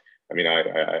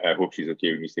 I hope she's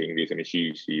okay with me saying this. I mean,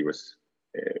 she was,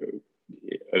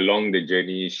 along the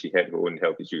journey, she had her own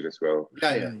health issues as well.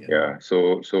 Yeah.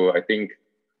 So I think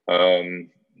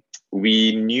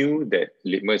we knew that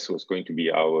Litmus was going to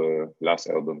be our last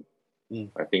album.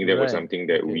 I think that was something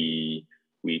that we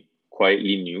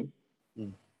quietly knew,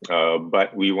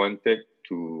 but we wanted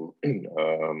to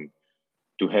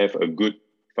have a good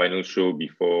final show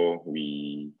before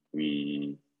we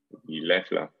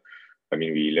left lah. I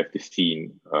mean, we left the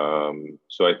scene.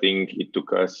 So I think it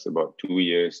took us about 2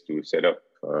 years to set up,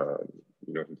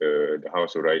 the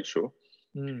House of Riot show.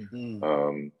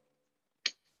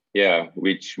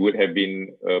 Which would have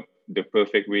been the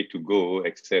perfect way to go,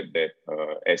 except that,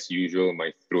 as usual,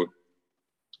 my throat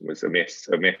was a mess.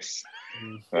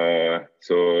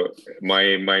 So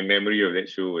my memory of that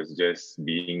show was just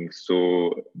being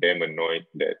so damn annoyed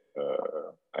that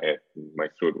my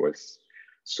throat was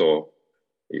sore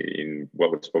in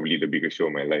what was probably the biggest show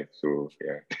of my life. So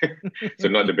yeah, so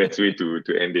not the best way to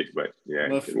end it, but yeah.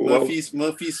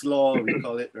 Murphy's Law, we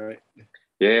call it, right?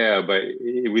 Yeah, but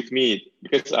with me,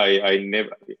 because I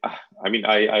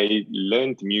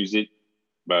learned music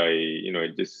by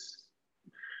just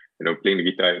playing the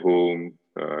guitar at home,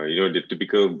 the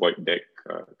typical void deck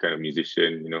kind of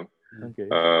musician, Okay.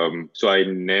 So I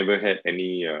never had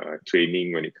any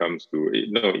training when it comes to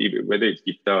whether it's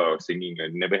guitar or singing. I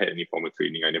never had any formal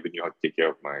training. I never knew how to take care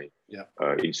of my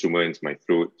instruments, my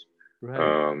throat.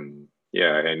 Right.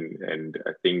 And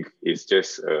I think it's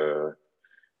just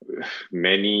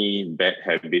many bad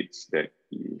habits that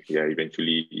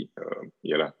eventually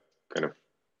kind of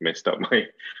messed up my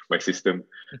system.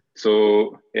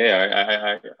 So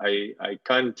I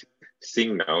can't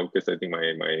sing now because I think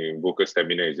my vocal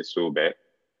stamina is just so bad.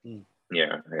 But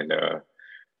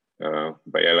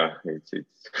it's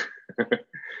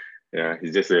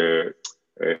it's just a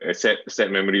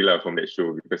sad memory from that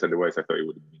show, because otherwise I thought it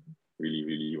would have been really,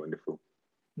 really wonderful.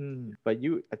 But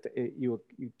you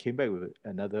came back with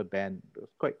another band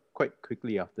quite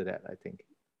quickly after that, I think,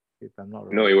 if I'm not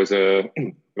wrong. No, it was a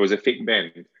fake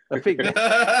band. A fake band.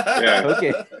 Yeah.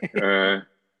 Okay.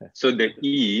 So the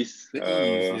East.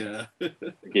 The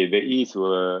East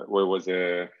was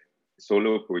a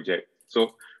solo project.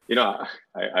 So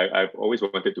I've always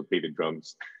wanted to play the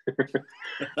drums.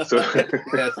 So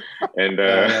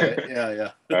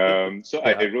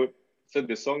I wrote. So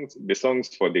the songs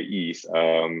for the East,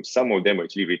 some of them were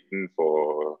actually written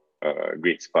for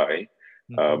Great Spy,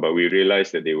 but we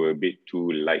realized that they were a bit too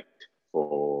light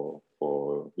for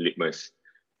Litmus.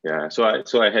 Yeah, so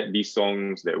I had these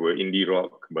songs that were indie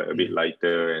rock but a bit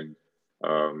lighter, and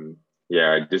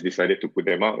I just decided to put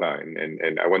them out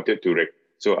and I wanted to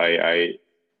so I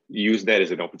used that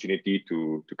as an opportunity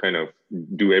to kind of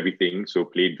do everything. So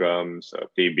play drums,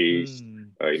 play bass,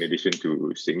 in addition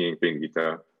to singing, playing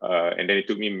guitar. And then it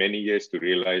took me many years to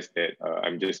realize that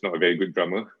I'm just not a very good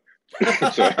drummer.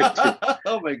 So I had to,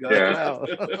 oh my God. Wow.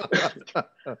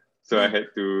 So I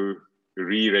had to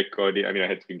re-record it. I mean, I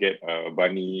had to get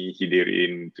Bani Hidir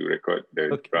in to record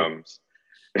the drums.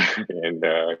 And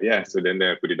so then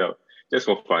I put it out just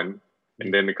for fun.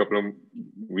 And then a couple of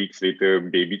weeks later,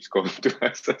 Bay Beach called to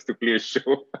ask us to play a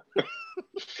show,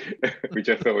 which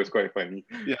I thought was quite funny.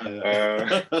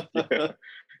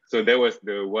 So that was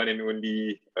the one and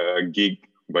only gig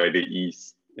by the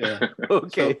East. Yeah.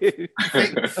 Okay.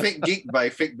 So, fake gig by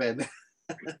fake band.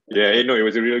 It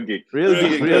was a real gig. Real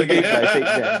gig by fake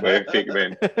band. By a fake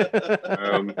band. But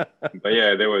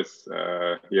that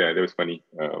was funny.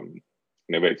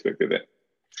 Never expected that.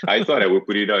 I thought I would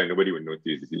put it out and nobody would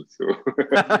notice. So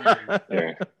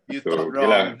You thought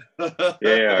wrong.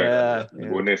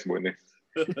 Bonus.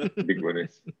 Big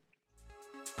bonus.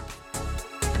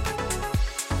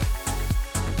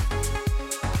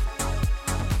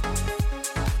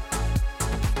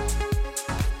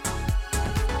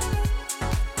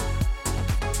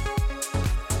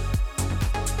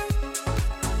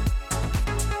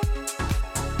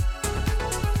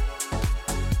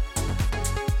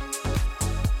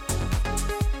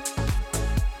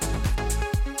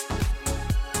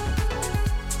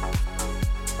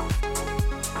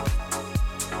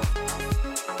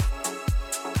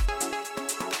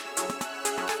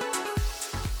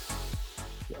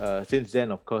 since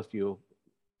then, of course, you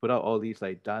put out all these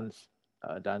like dance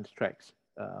tracks.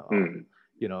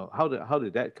 You know, how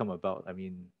did that come about? I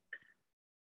mean,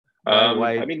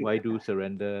 why do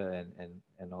Surrender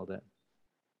and all that?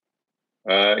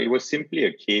 It was simply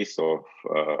a case of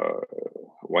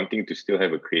wanting to still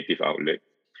have a creative outlet.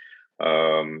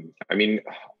 I mean,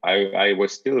 I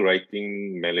was still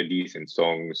writing melodies and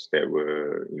songs that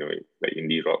were, you know, like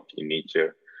indie rock in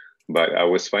nature, but I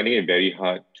was finding it very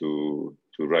hard to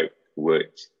write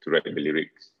words, to write the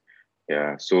lyrics.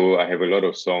 Yeah, so I have a lot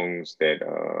of songs that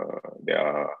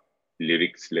are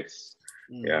lyricsless.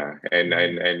 Yeah, and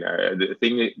the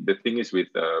thing is with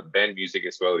band music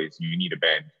as well is you need a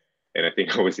band, and I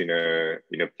think I was in a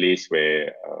place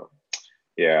where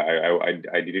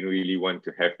I didn't really want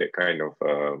to have that kind of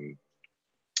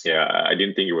I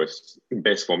didn't think it was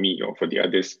best for me or for the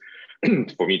others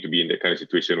for me to be in that kind of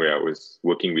situation where I was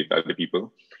working with other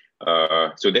people.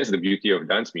 So that's the beauty of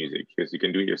dance music, because you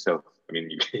can do it yourself. I mean,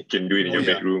 you can do it in your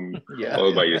bedroom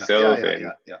all by yourself.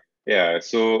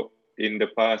 So in the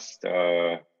past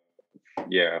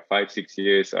 5-6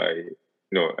 years,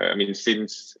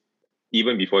 since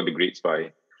even before the Great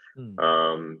Spy,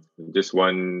 just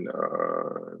one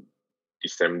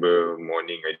December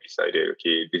morning, I decided,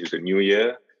 okay, this is a new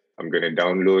year. I'm going to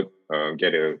download,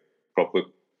 get a proper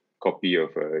copy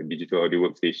of a digital audio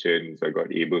workstation. So I got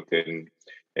Ableton,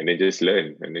 and then just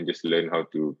learn how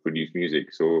to produce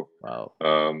music. So,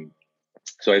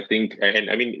 so I think, and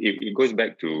I mean, it goes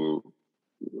back to,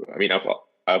 I mean,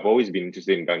 I've always been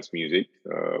interested in dance music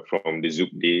from the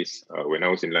Zouk days. When I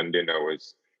was in London, I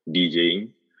was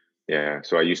DJing. Yeah,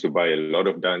 so I used to buy a lot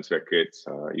of dance records.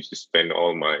 I used to spend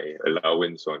all my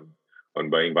allowance on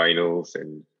buying vinyls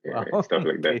and stuff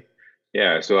like that.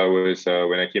 Yeah, so I was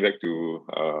when I came back to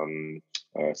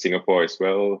Singapore as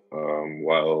well,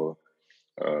 while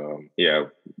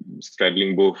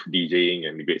straddling both DJing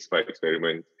and the Great Spy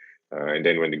Experiment. And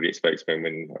then when the Great Spy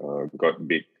Experiment got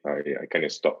big, I kind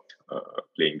of stopped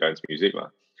playing dance music.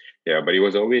 Yeah, but it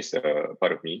was always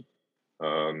part of me.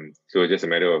 So it's just a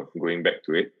matter of going back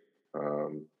to it.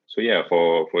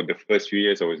 For the first few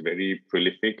years, I was very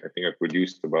prolific. I think I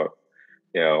produced about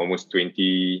almost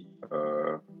 20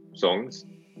 songs.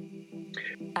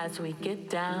 As we get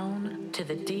down to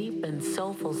the deep and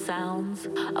soulful sounds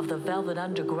of the velvet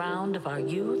underground of our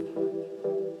youth,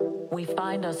 we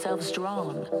find ourselves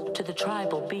drawn to the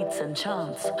tribal beats and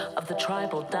chants of the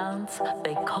tribal dance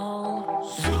they call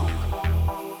Zouk.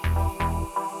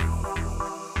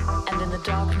 And in the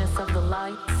darkness of the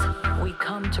lights, we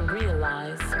come to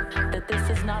realize that this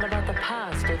is not about the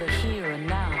past or the here and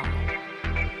now.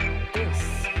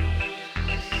 This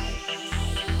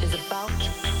is about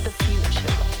the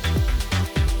future.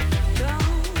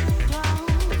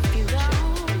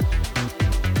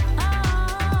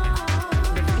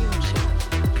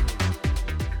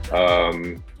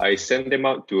 I sent them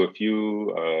out to a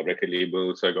few record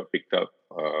labels. So I got picked up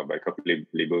by a couple of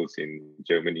labels in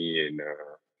Germany and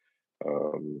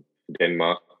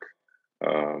Denmark.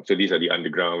 So these are the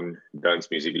underground dance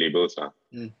music labels.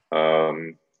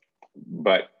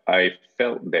 But I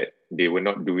felt that they were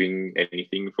not doing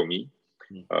anything for me.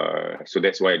 So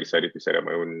that's why I decided to set up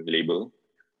my own label.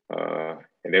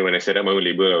 And then when I set up my own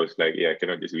label, I was like, I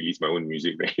cannot just release my own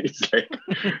music, right? It's like,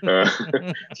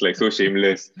 it's like so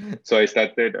shameless. So I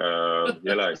started,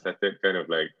 I started kind of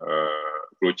like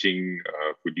approaching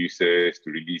producers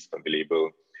to release on the label.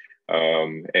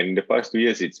 And the past 2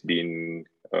 years, it's been,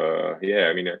 I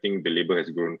think the label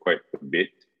has grown quite a bit.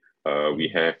 We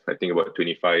have, I think, about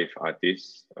 25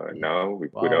 artists now. We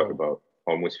put out about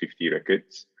almost 50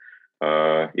 records.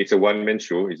 It's a one-man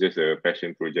show. It's just a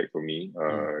passion project for me.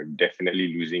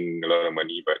 Definitely losing a lot of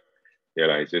money, but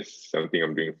it's just something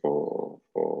I'm doing for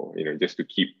just to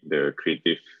keep the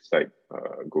creative side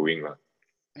going.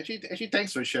 Actually,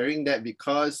 thanks for sharing that,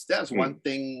 because that's one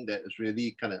thing that is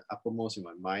really kind of uppermost in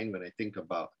my mind when I think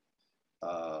about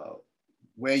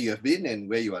where you have been and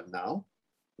where you are now.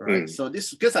 Right. So this,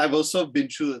 because I've also been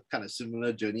through a kind of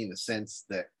similar journey in the sense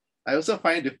that I also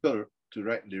find it difficult to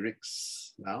write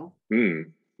lyrics now.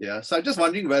 Yeah, so I'm just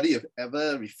wondering whether you've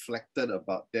ever reflected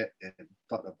about that and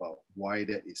thought about why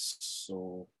that is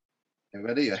so, and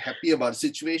whether you're happy about the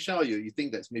situation or you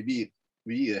think that's maybe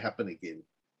really happen again.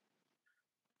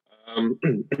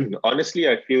 Honestly,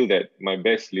 I feel that my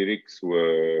best lyrics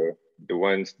were the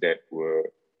ones that were,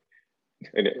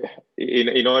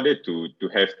 in order to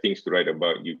have things to write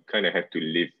about, you kind of have to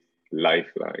live life,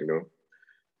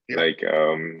 Like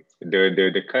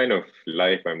the kind of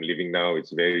life I'm living now,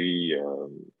 it's very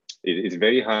it's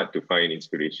very hard to find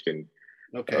inspiration.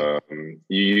 Okay.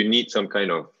 You need some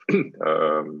kind of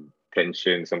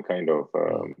tension, some kind of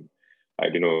I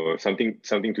don't know,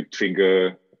 something to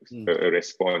trigger a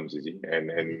response, you see.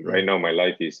 And right now my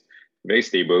life is very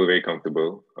stable, very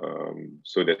comfortable.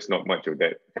 So there's not much of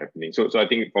that happening. So I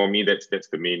think for me that's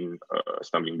the main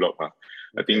stumbling block.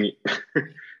 I think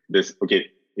there's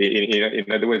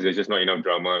in other words, there's just not enough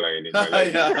drama in my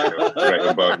life to write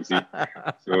about, you see.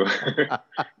 So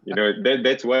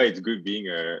that's why it's good being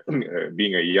a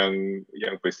young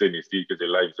person, you see, because your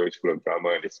life is always full of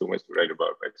drama and there's so much to write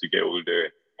about. But as you get older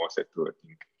and more settled,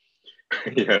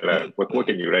 I think what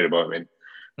can you write about, man?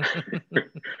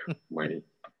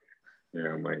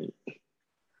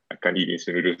 I can't eat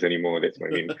instant noodles anymore. That's my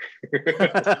main.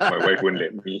 My wife won't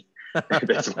let me.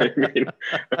 That's my main.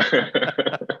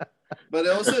 But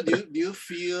also, do you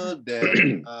feel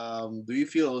that? Do you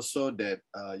feel also that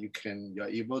you're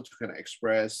able to kind of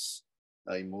express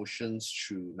emotions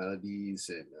through melodies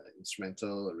and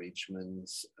instrumental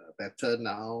arrangements better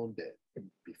now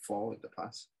than before in the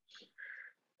past?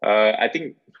 I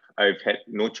think I've had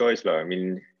no choice, lah. I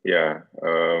mean,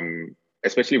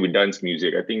 especially with dance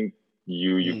music, I think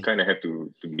you kind of have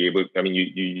to be able. I mean,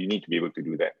 you need to be able to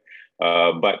do that.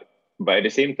 But at the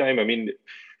same time, I mean,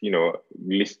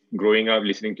 growing up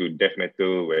listening to death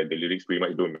metal where the lyrics pretty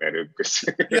much don't matter because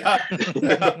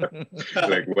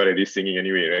like what are they singing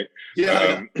anyway, right?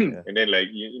 And then like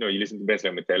you listen to bands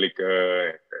like Metallica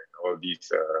and all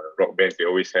these rock bands, they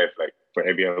always have like for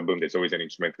every album there's always an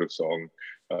instrumental song.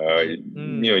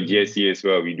 GSC as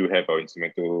well, we do have our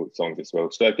instrumental songs as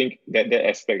well. So I think that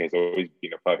aspect has always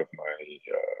been a part of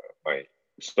my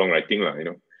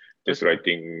songwriting, just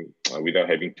writing without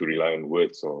having to rely on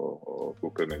words or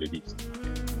vocal melodies.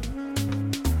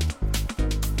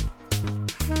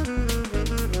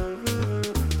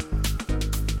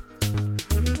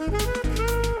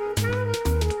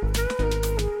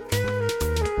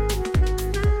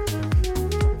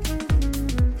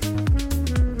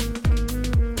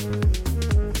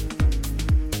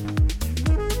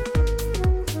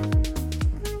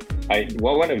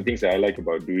 One of the things that I like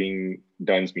about doing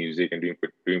dance music and doing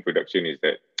production is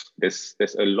that there's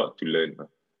a lot to learn.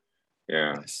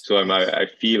 So I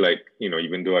feel like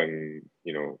even though I'm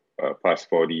past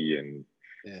 40 and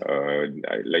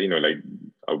like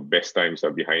our best times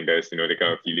are behind us, the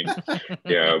kind of feeling.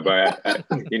 But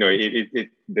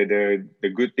the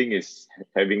good thing is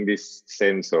having this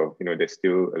sense of there's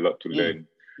still a lot to learn.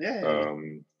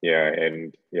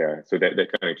 So that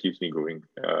kind of keeps me going.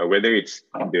 Whether it's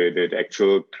the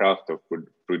actual craft of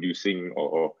producing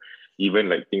or even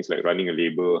like things like running a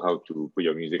label, how to put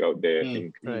your music out there. I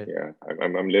think,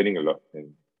 I'm learning a lot.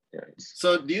 And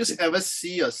so do you ever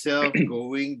see yourself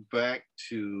going back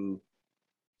to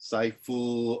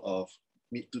Saiful of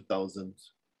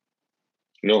mid-2000s?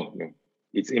 No,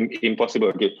 it's impossible.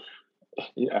 Okay.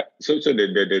 So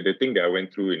the thing that I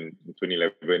went through in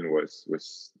 2011 was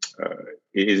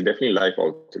it is definitely life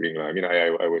altering. I mean,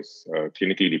 I was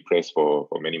clinically depressed for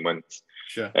many months.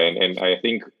 Sure. And I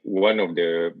think one of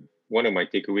my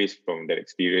takeaways from that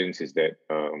experience is that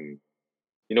when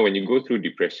you go through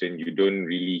depression, you don't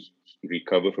really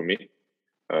recover from it.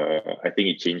 I think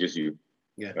it changes you.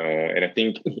 And I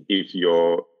think if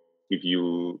you're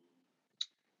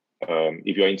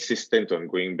insistent on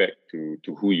going back to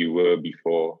who you were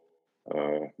before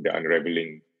the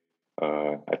unraveling,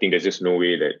 I think there's just no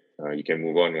way that you can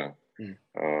move on.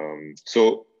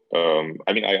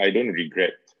 I mean, I don't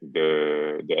regret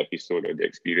the episode or the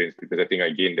experience because I think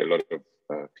I gained a lot of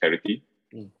clarity.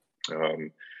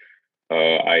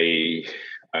 I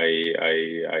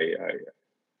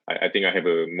think I have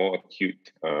a more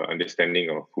acute understanding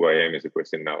of who I am as a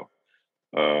person now.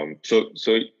 So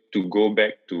to go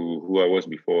back to who I was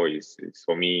before is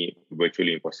for me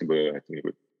virtually impossible. I think it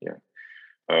would.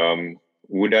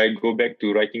 Would I go back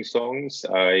to writing songs?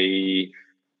 I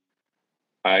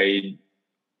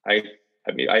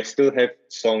mean, I still have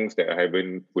songs that I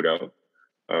haven't put out.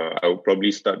 I will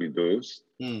probably start with those.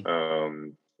 But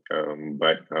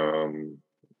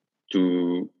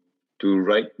to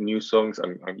write new songs,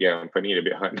 I'm finding it a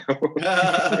bit hard now.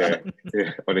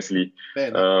 Honestly.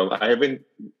 I haven't,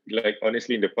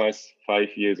 honestly, in the past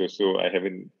 5 years or so, I've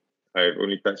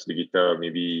only touched the guitar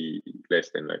maybe less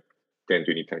than 10,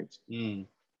 20 times.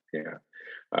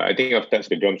 I think I've touched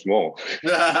the drums more.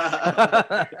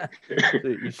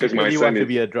 So you really want to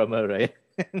be a drummer, right?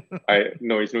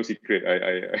 No, it's no secret.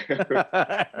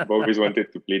 I've always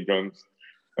wanted to play drums.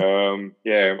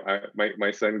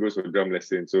 My son goes for drum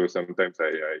lessons, so sometimes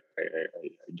I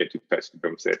get to touch the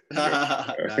drum set.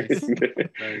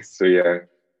 Nice. So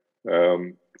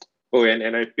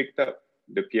and I picked up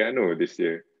the piano this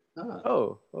year.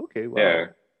 Oh, okay. Wow.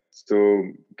 So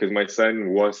because my son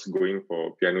was going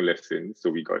for piano lessons, so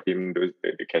we got him the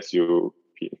Casio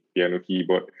piano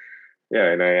keyboard.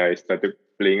 Yeah, and I started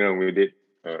playing around with it.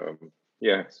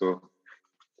 Yeah, so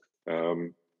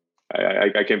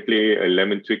I can play a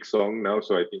Lemon Twig song now,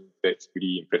 so I think that's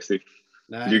pretty impressive.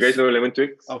 Nice. Do you guys know Lemon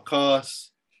Twigs? Of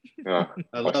course. Ah,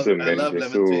 I awesome, love man. They're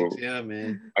Lemon Twigs. so- Yeah,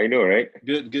 man. I know, right?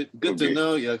 Good to Okay.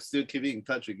 know you're still keeping in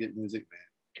touch with good music,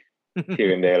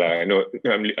 Here and there, lah. I know.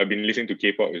 I've been listening to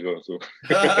K-pop as well, so.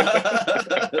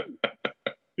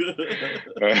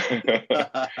 man.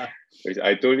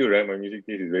 I told you, right? My music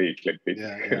taste is very eclectic.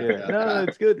 Yeah. No,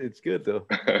 it's good. It's good though.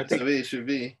 That's the way it should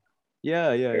be.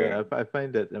 Yeah. Yeah. I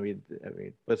find that. I mean,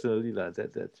 personally, that's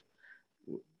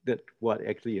what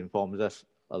actually informs us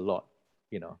a lot.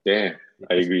 You know. Yeah,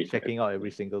 I Just agree. Checking out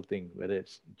every single thing, whether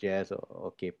it's jazz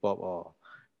or K-pop or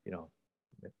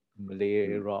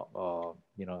Malay rock or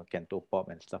Canto pop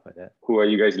and stuff like that. Who are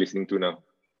you guys listening to now?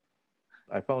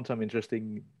 I found some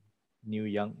interesting new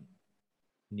young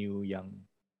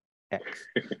acts,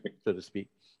 so to speak.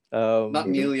 Not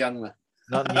Neil Young. lah.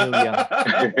 Not Neil Young.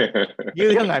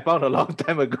 Neil Young I found a long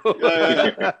time ago.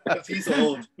 Yeah. 'Cause he's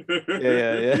old.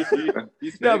 Yeah.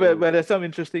 He's No, very but there's some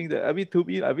interesting.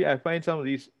 I find some of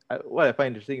these. What I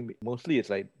find interesting, mostly it's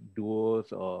like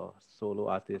duos or solo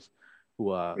artists who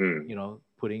are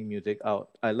putting music out.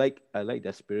 I like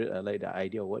their spirit. I like the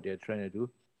idea of what they're trying to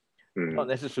do. Not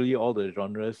necessarily all the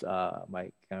genres are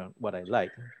my kind of what I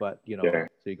like, but Yeah.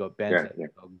 so you got bands Yeah,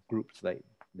 or groups like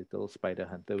Little Spider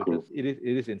Hunter, which Cool. it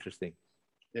is interesting.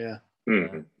 Yeah.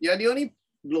 Mm. Yeah, the only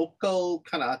local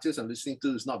kind of artist I'm listening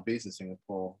to is not based in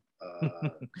Singapore.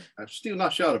 I'm still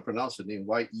not sure how to pronounce the name.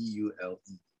 Yeule.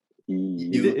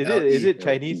 Is it ULE.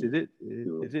 Chinese? Is it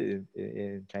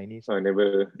in Chinese? I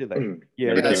never. Is it like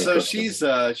Yeah, never came so across she's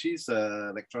a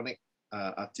electronic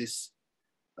artist.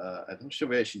 I'm not sure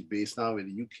where she's based now, in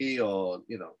the UK or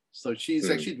So she's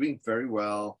actually doing very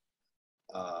well.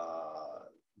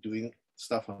 Doing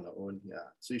stuff on her own. Yeah,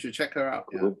 so you should check her out.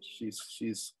 Yeah, Cool.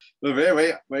 she's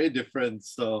very very different.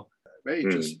 So very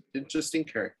interesting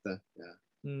character. Yeah.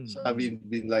 So I've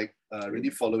been like really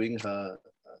following her.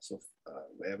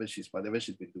 Whatever she's been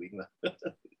doing lah.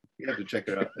 You have to check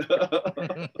her out.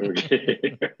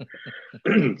 Okay.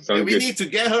 Sounds And we good. need to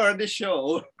get her on the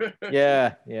show.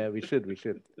 Yeah, we should.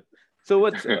 So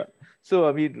what's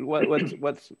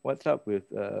what's up with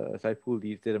Saiful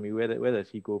these days? I mean, where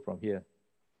does he go from here?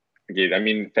 Okay, I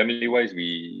mean, family-wise,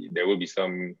 there will be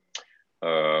some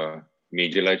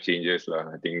major life changes lah.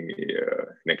 I think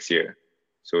next year.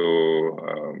 So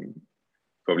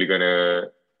probably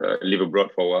gonna live abroad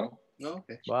for a while. Oh,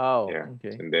 okay. Wow. Yeah.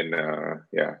 Okay. And then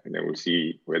and then we'll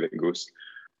see where that goes.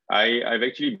 I've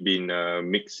actually been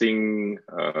mixing.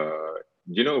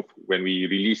 When we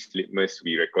released Litmus,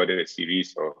 we recorded a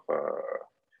series of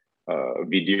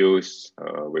videos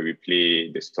where we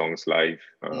play the songs live.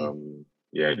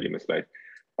 Litmus live.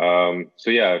 I've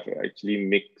actually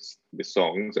mixed the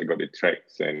songs. I got the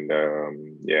tracks and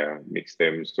mixed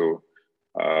them. So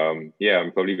I'm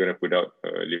probably gonna put out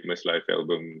a Litmus Live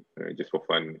album just for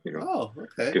fun, Oh,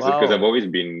 okay. because I've always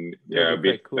been a That'd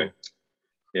be bit quite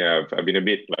cool. I've been a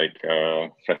bit like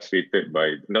frustrated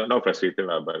by not frustrated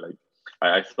lah, but like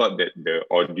I thought that the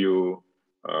audio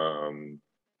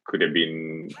could have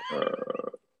been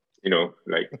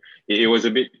like it was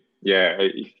a bit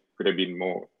it could have been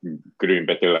more, could have been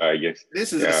better lah, I guess.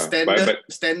 This is a Yeah,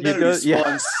 standard You don't- yeah.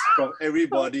 response from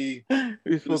everybody.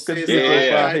 We've Who spoken says, to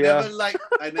Yeah, so yeah, far,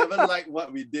 I never liked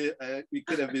what we did. We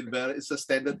could have been better. It's a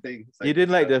standard thing. It's You didn't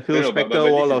like the Phil No, but Spector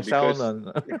this wall is of sound because- on.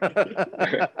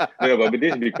 No, but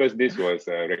this because this was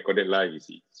recorded live, you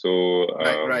see. So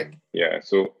Right. Yeah.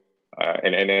 So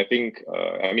and I think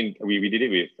we did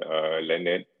it with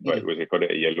Leonard, but it was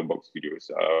recorded at Yellow Box Studios.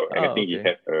 And I think he okay.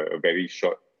 had a very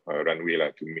short runway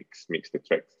to mix the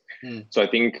tracks. So I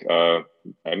think the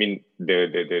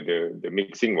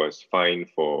mixing was fine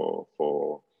for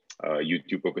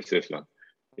YouTube purposes lah.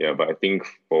 Yeah, but I think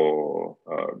for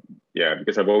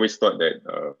because I've always thought that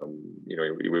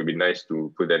it would be nice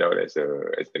to put that out as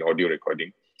an audio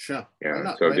recording. Sure. Yeah, Why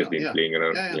not? so I've Why just not? been Yeah. playing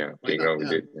around, Why playing not? around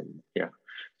with Yeah. it, and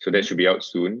so that should be out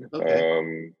soon.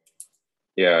 Okay.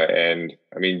 And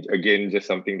I mean, again, just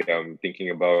something that I'm thinking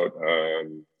about.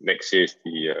 Next year is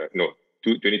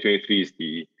 2023 is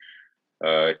the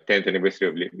 10th anniversary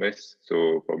of Litmus,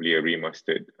 so probably a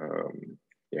remastered.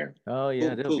 Oh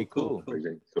yeah, that'll be Cool. cool.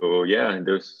 Version. So yeah,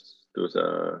 those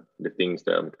are the things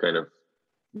that I'm kind of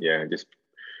just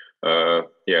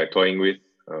toying with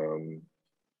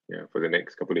for the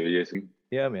next couple of years.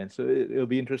 Yeah, man. So it'll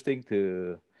be interesting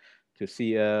to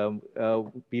see.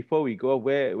 Before we go,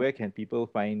 where can people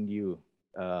find you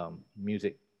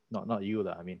music Not you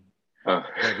lah. I mean, Ah.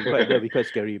 that'd be quite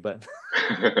scary. But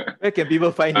where can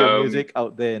people find your music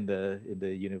out there in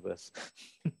the universe?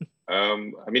 I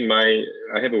mean, I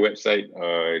have a website,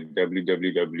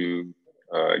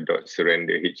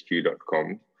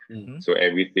 www.surrenderhq.com. So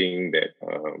everything that,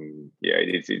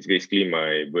 it's basically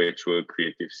my virtual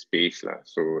creative space lah.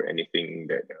 So anything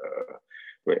that,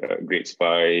 Great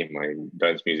Spy, my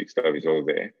dance music stuff is all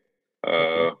there.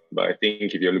 But I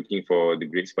think if you're looking for the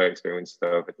Great Spy Experiment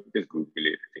stuff, I think just Google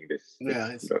it. I think there's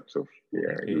lots of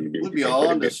it would be all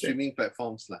on the streaming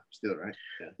platforms lah, still, right?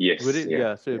 Yeah. Yes. Would it?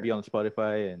 Yeah. So it'd be on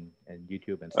Spotify and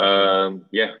YouTube and stuff.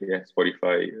 Yeah.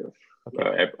 Spotify.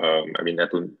 I mean,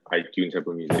 Apple, iTunes,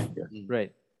 Apple Music. Yeah.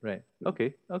 Right.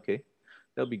 Okay.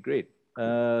 That'll be great.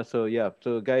 So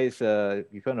guys, if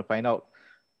you want to find out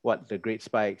what the Great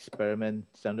Spy Experiment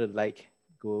sounded like,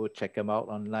 go check them out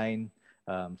online.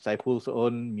 Saiful's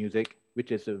own music,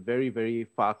 which is a very, very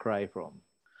far cry from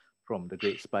the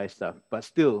Great Spy stuff, but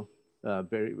still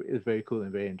it's very cool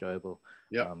and very enjoyable.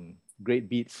 Yeah. Great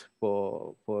beats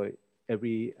for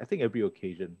every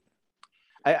occasion.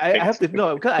 I have to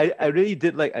know, because I really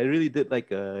did like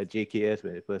JKS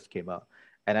when it first came out,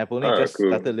 and I've only just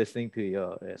started listening to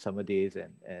your Summer Days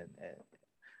and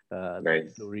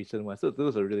nice. the recent ones. So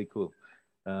those are really cool.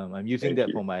 I'm using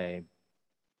that for my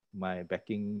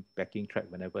backing track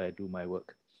whenever I do my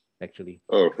work, actually.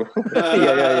 Oh.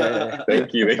 Yeah.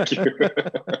 Thank you.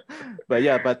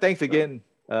 But thanks again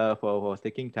for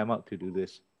taking time out to do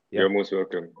this. Yeah. You're most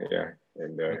welcome. Yeah.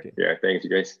 And thanks you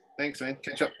guys. Thanks, man.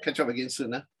 Catch up again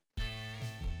soon, huh?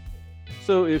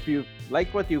 So if you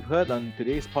like what you've heard on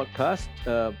today's podcast,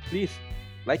 please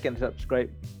like and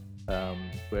subscribe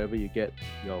wherever you get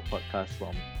your podcast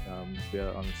from. We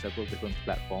are on several different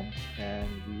platforms,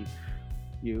 and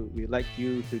we'd like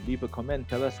you to leave a comment.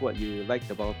 Tell us what you liked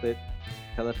about it.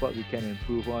 Tell us what we can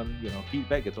improve on.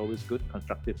 Feedback is always good.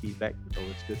 Constructive feedback is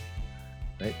always good,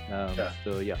 right?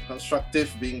 So yeah,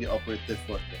 constructive being the operative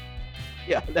word.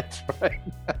 Yeah, that's right.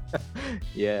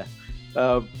 Yeah.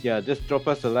 Just drop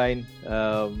us a line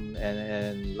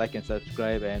and like and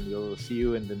subscribe, and we'll see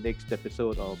you in the next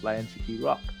episode of Lion City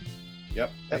Rock.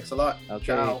 Yep. Thanks a lot. Okay.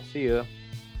 Ciao. See you.